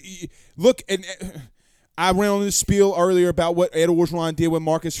 I mean, look, and I ran on this spiel earlier about what Ed Orgeron did with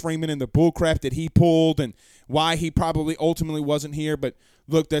Marcus Freeman and the bullcrap that he pulled and why he probably ultimately wasn't here. But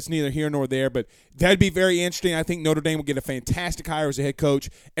look, that's neither here nor there. But that'd be very interesting. I think Notre Dame will get a fantastic hire as a head coach,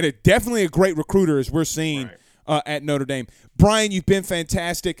 and definitely a great recruiter, as we're seeing at Notre Dame. Brian, you've been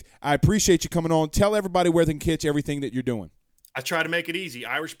fantastic. I appreciate you coming on. Tell everybody where they can catch everything that you're doing. I try to make it easy.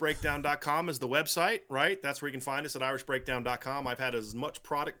 IrishBreakdown.com is the website, right? That's where you can find us, at IrishBreakdown.com. I've had as much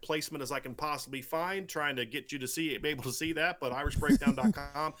product placement as I can possibly find, trying to get you to be able to see that, but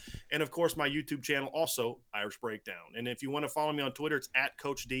IrishBreakdown.com. And, of course, my YouTube channel, also Irish Breakdown. And if you want to follow me on Twitter, it's at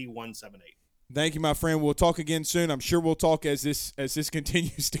CoachD178. Thank you, my friend. We'll talk again soon. I'm sure we'll talk as this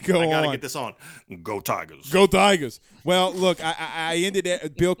continues to go on. I got to get this on. Go Tigers. Go Tigers. Well, look, I ended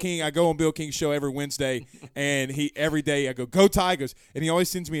at Bill King. I go on Bill King's show every Wednesday, and every day I go Tigers, and he always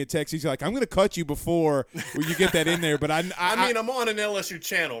sends me a text. He's like, I'm going to cut you before you get that in there. But I mean, I'm on an LSU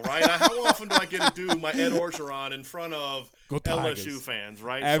channel, right? How often do I get to do my Ed Orgeron in front of LSU fans,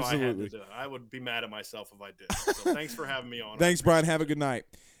 right? Absolutely. So I would be mad at myself if I did. So thanks for having me on. Thanks, Brian. Have a good night.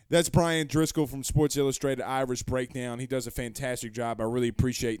 That's Brian Driscoll from Sports Illustrated Irish Breakdown. He does a fantastic job. I really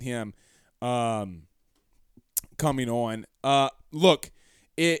appreciate him coming on. Look,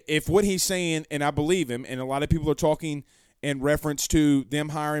 if what he's saying, and I believe him, and a lot of people are talking in reference to them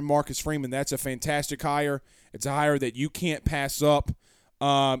hiring Marcus Freeman, that's a fantastic hire. It's a hire that you can't pass up.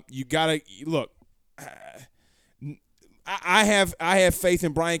 You got to – look, I have faith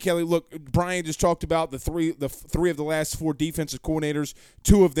in Brian Kelly. Look, Brian just talked about the three of the last 4 defensive coordinators.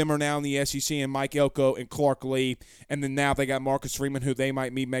 2 of them are now in the SEC, and Mike Elko and Clark Lee. And then now they got Marcus Freeman, who they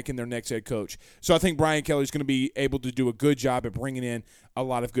might be making their next head coach. So I think Brian Kelly is going to be able to do a good job at bringing in a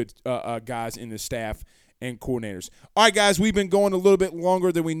lot of good guys in the staff and coordinators. All right, guys, we've been going a little bit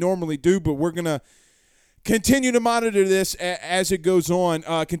longer than we normally do, but we're going to continue to monitor this as it goes on.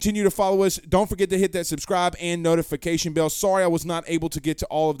 Continue to follow us. Don't forget to hit that subscribe and notification bell. Sorry I was not able to get to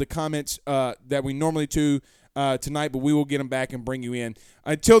all of the comments that we normally do tonight, but we will get them back and bring you in.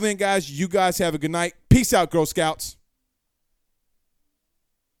 Until then, guys, you guys have a good night. Peace out, Girl Scouts.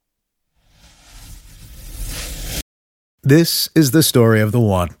 This is the story of the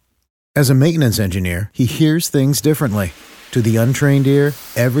one. As a maintenance engineer, he hears things differently. To the untrained ear,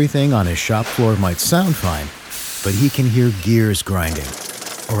 everything on his shop floor might sound fine, but he can hear gears grinding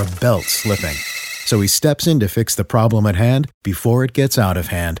or a belt slipping. So he steps in to fix the problem at hand before it gets out of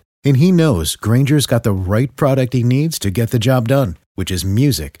hand. And he knows Grainger's got the right product he needs to get the job done, which is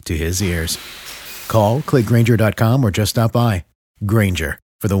music to his ears. Call, click Grainger.com, or just stop by. Grainger,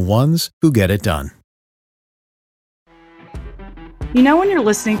 for the ones who get it done. You know when you're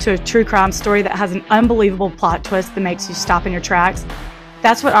listening to a true crime story that has an unbelievable plot twist that makes you stop in your tracks?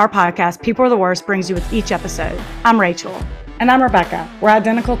 That's what our podcast, People Are the Worst, brings you with each episode. I'm Rachel. And I'm Rebecca. We're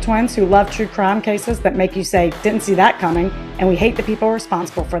identical twins who love true crime cases that make you say, didn't see that coming, and we hate the people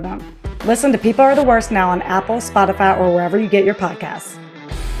responsible for them. Listen to People Are the Worst now on Apple, Spotify, or wherever you get your podcasts.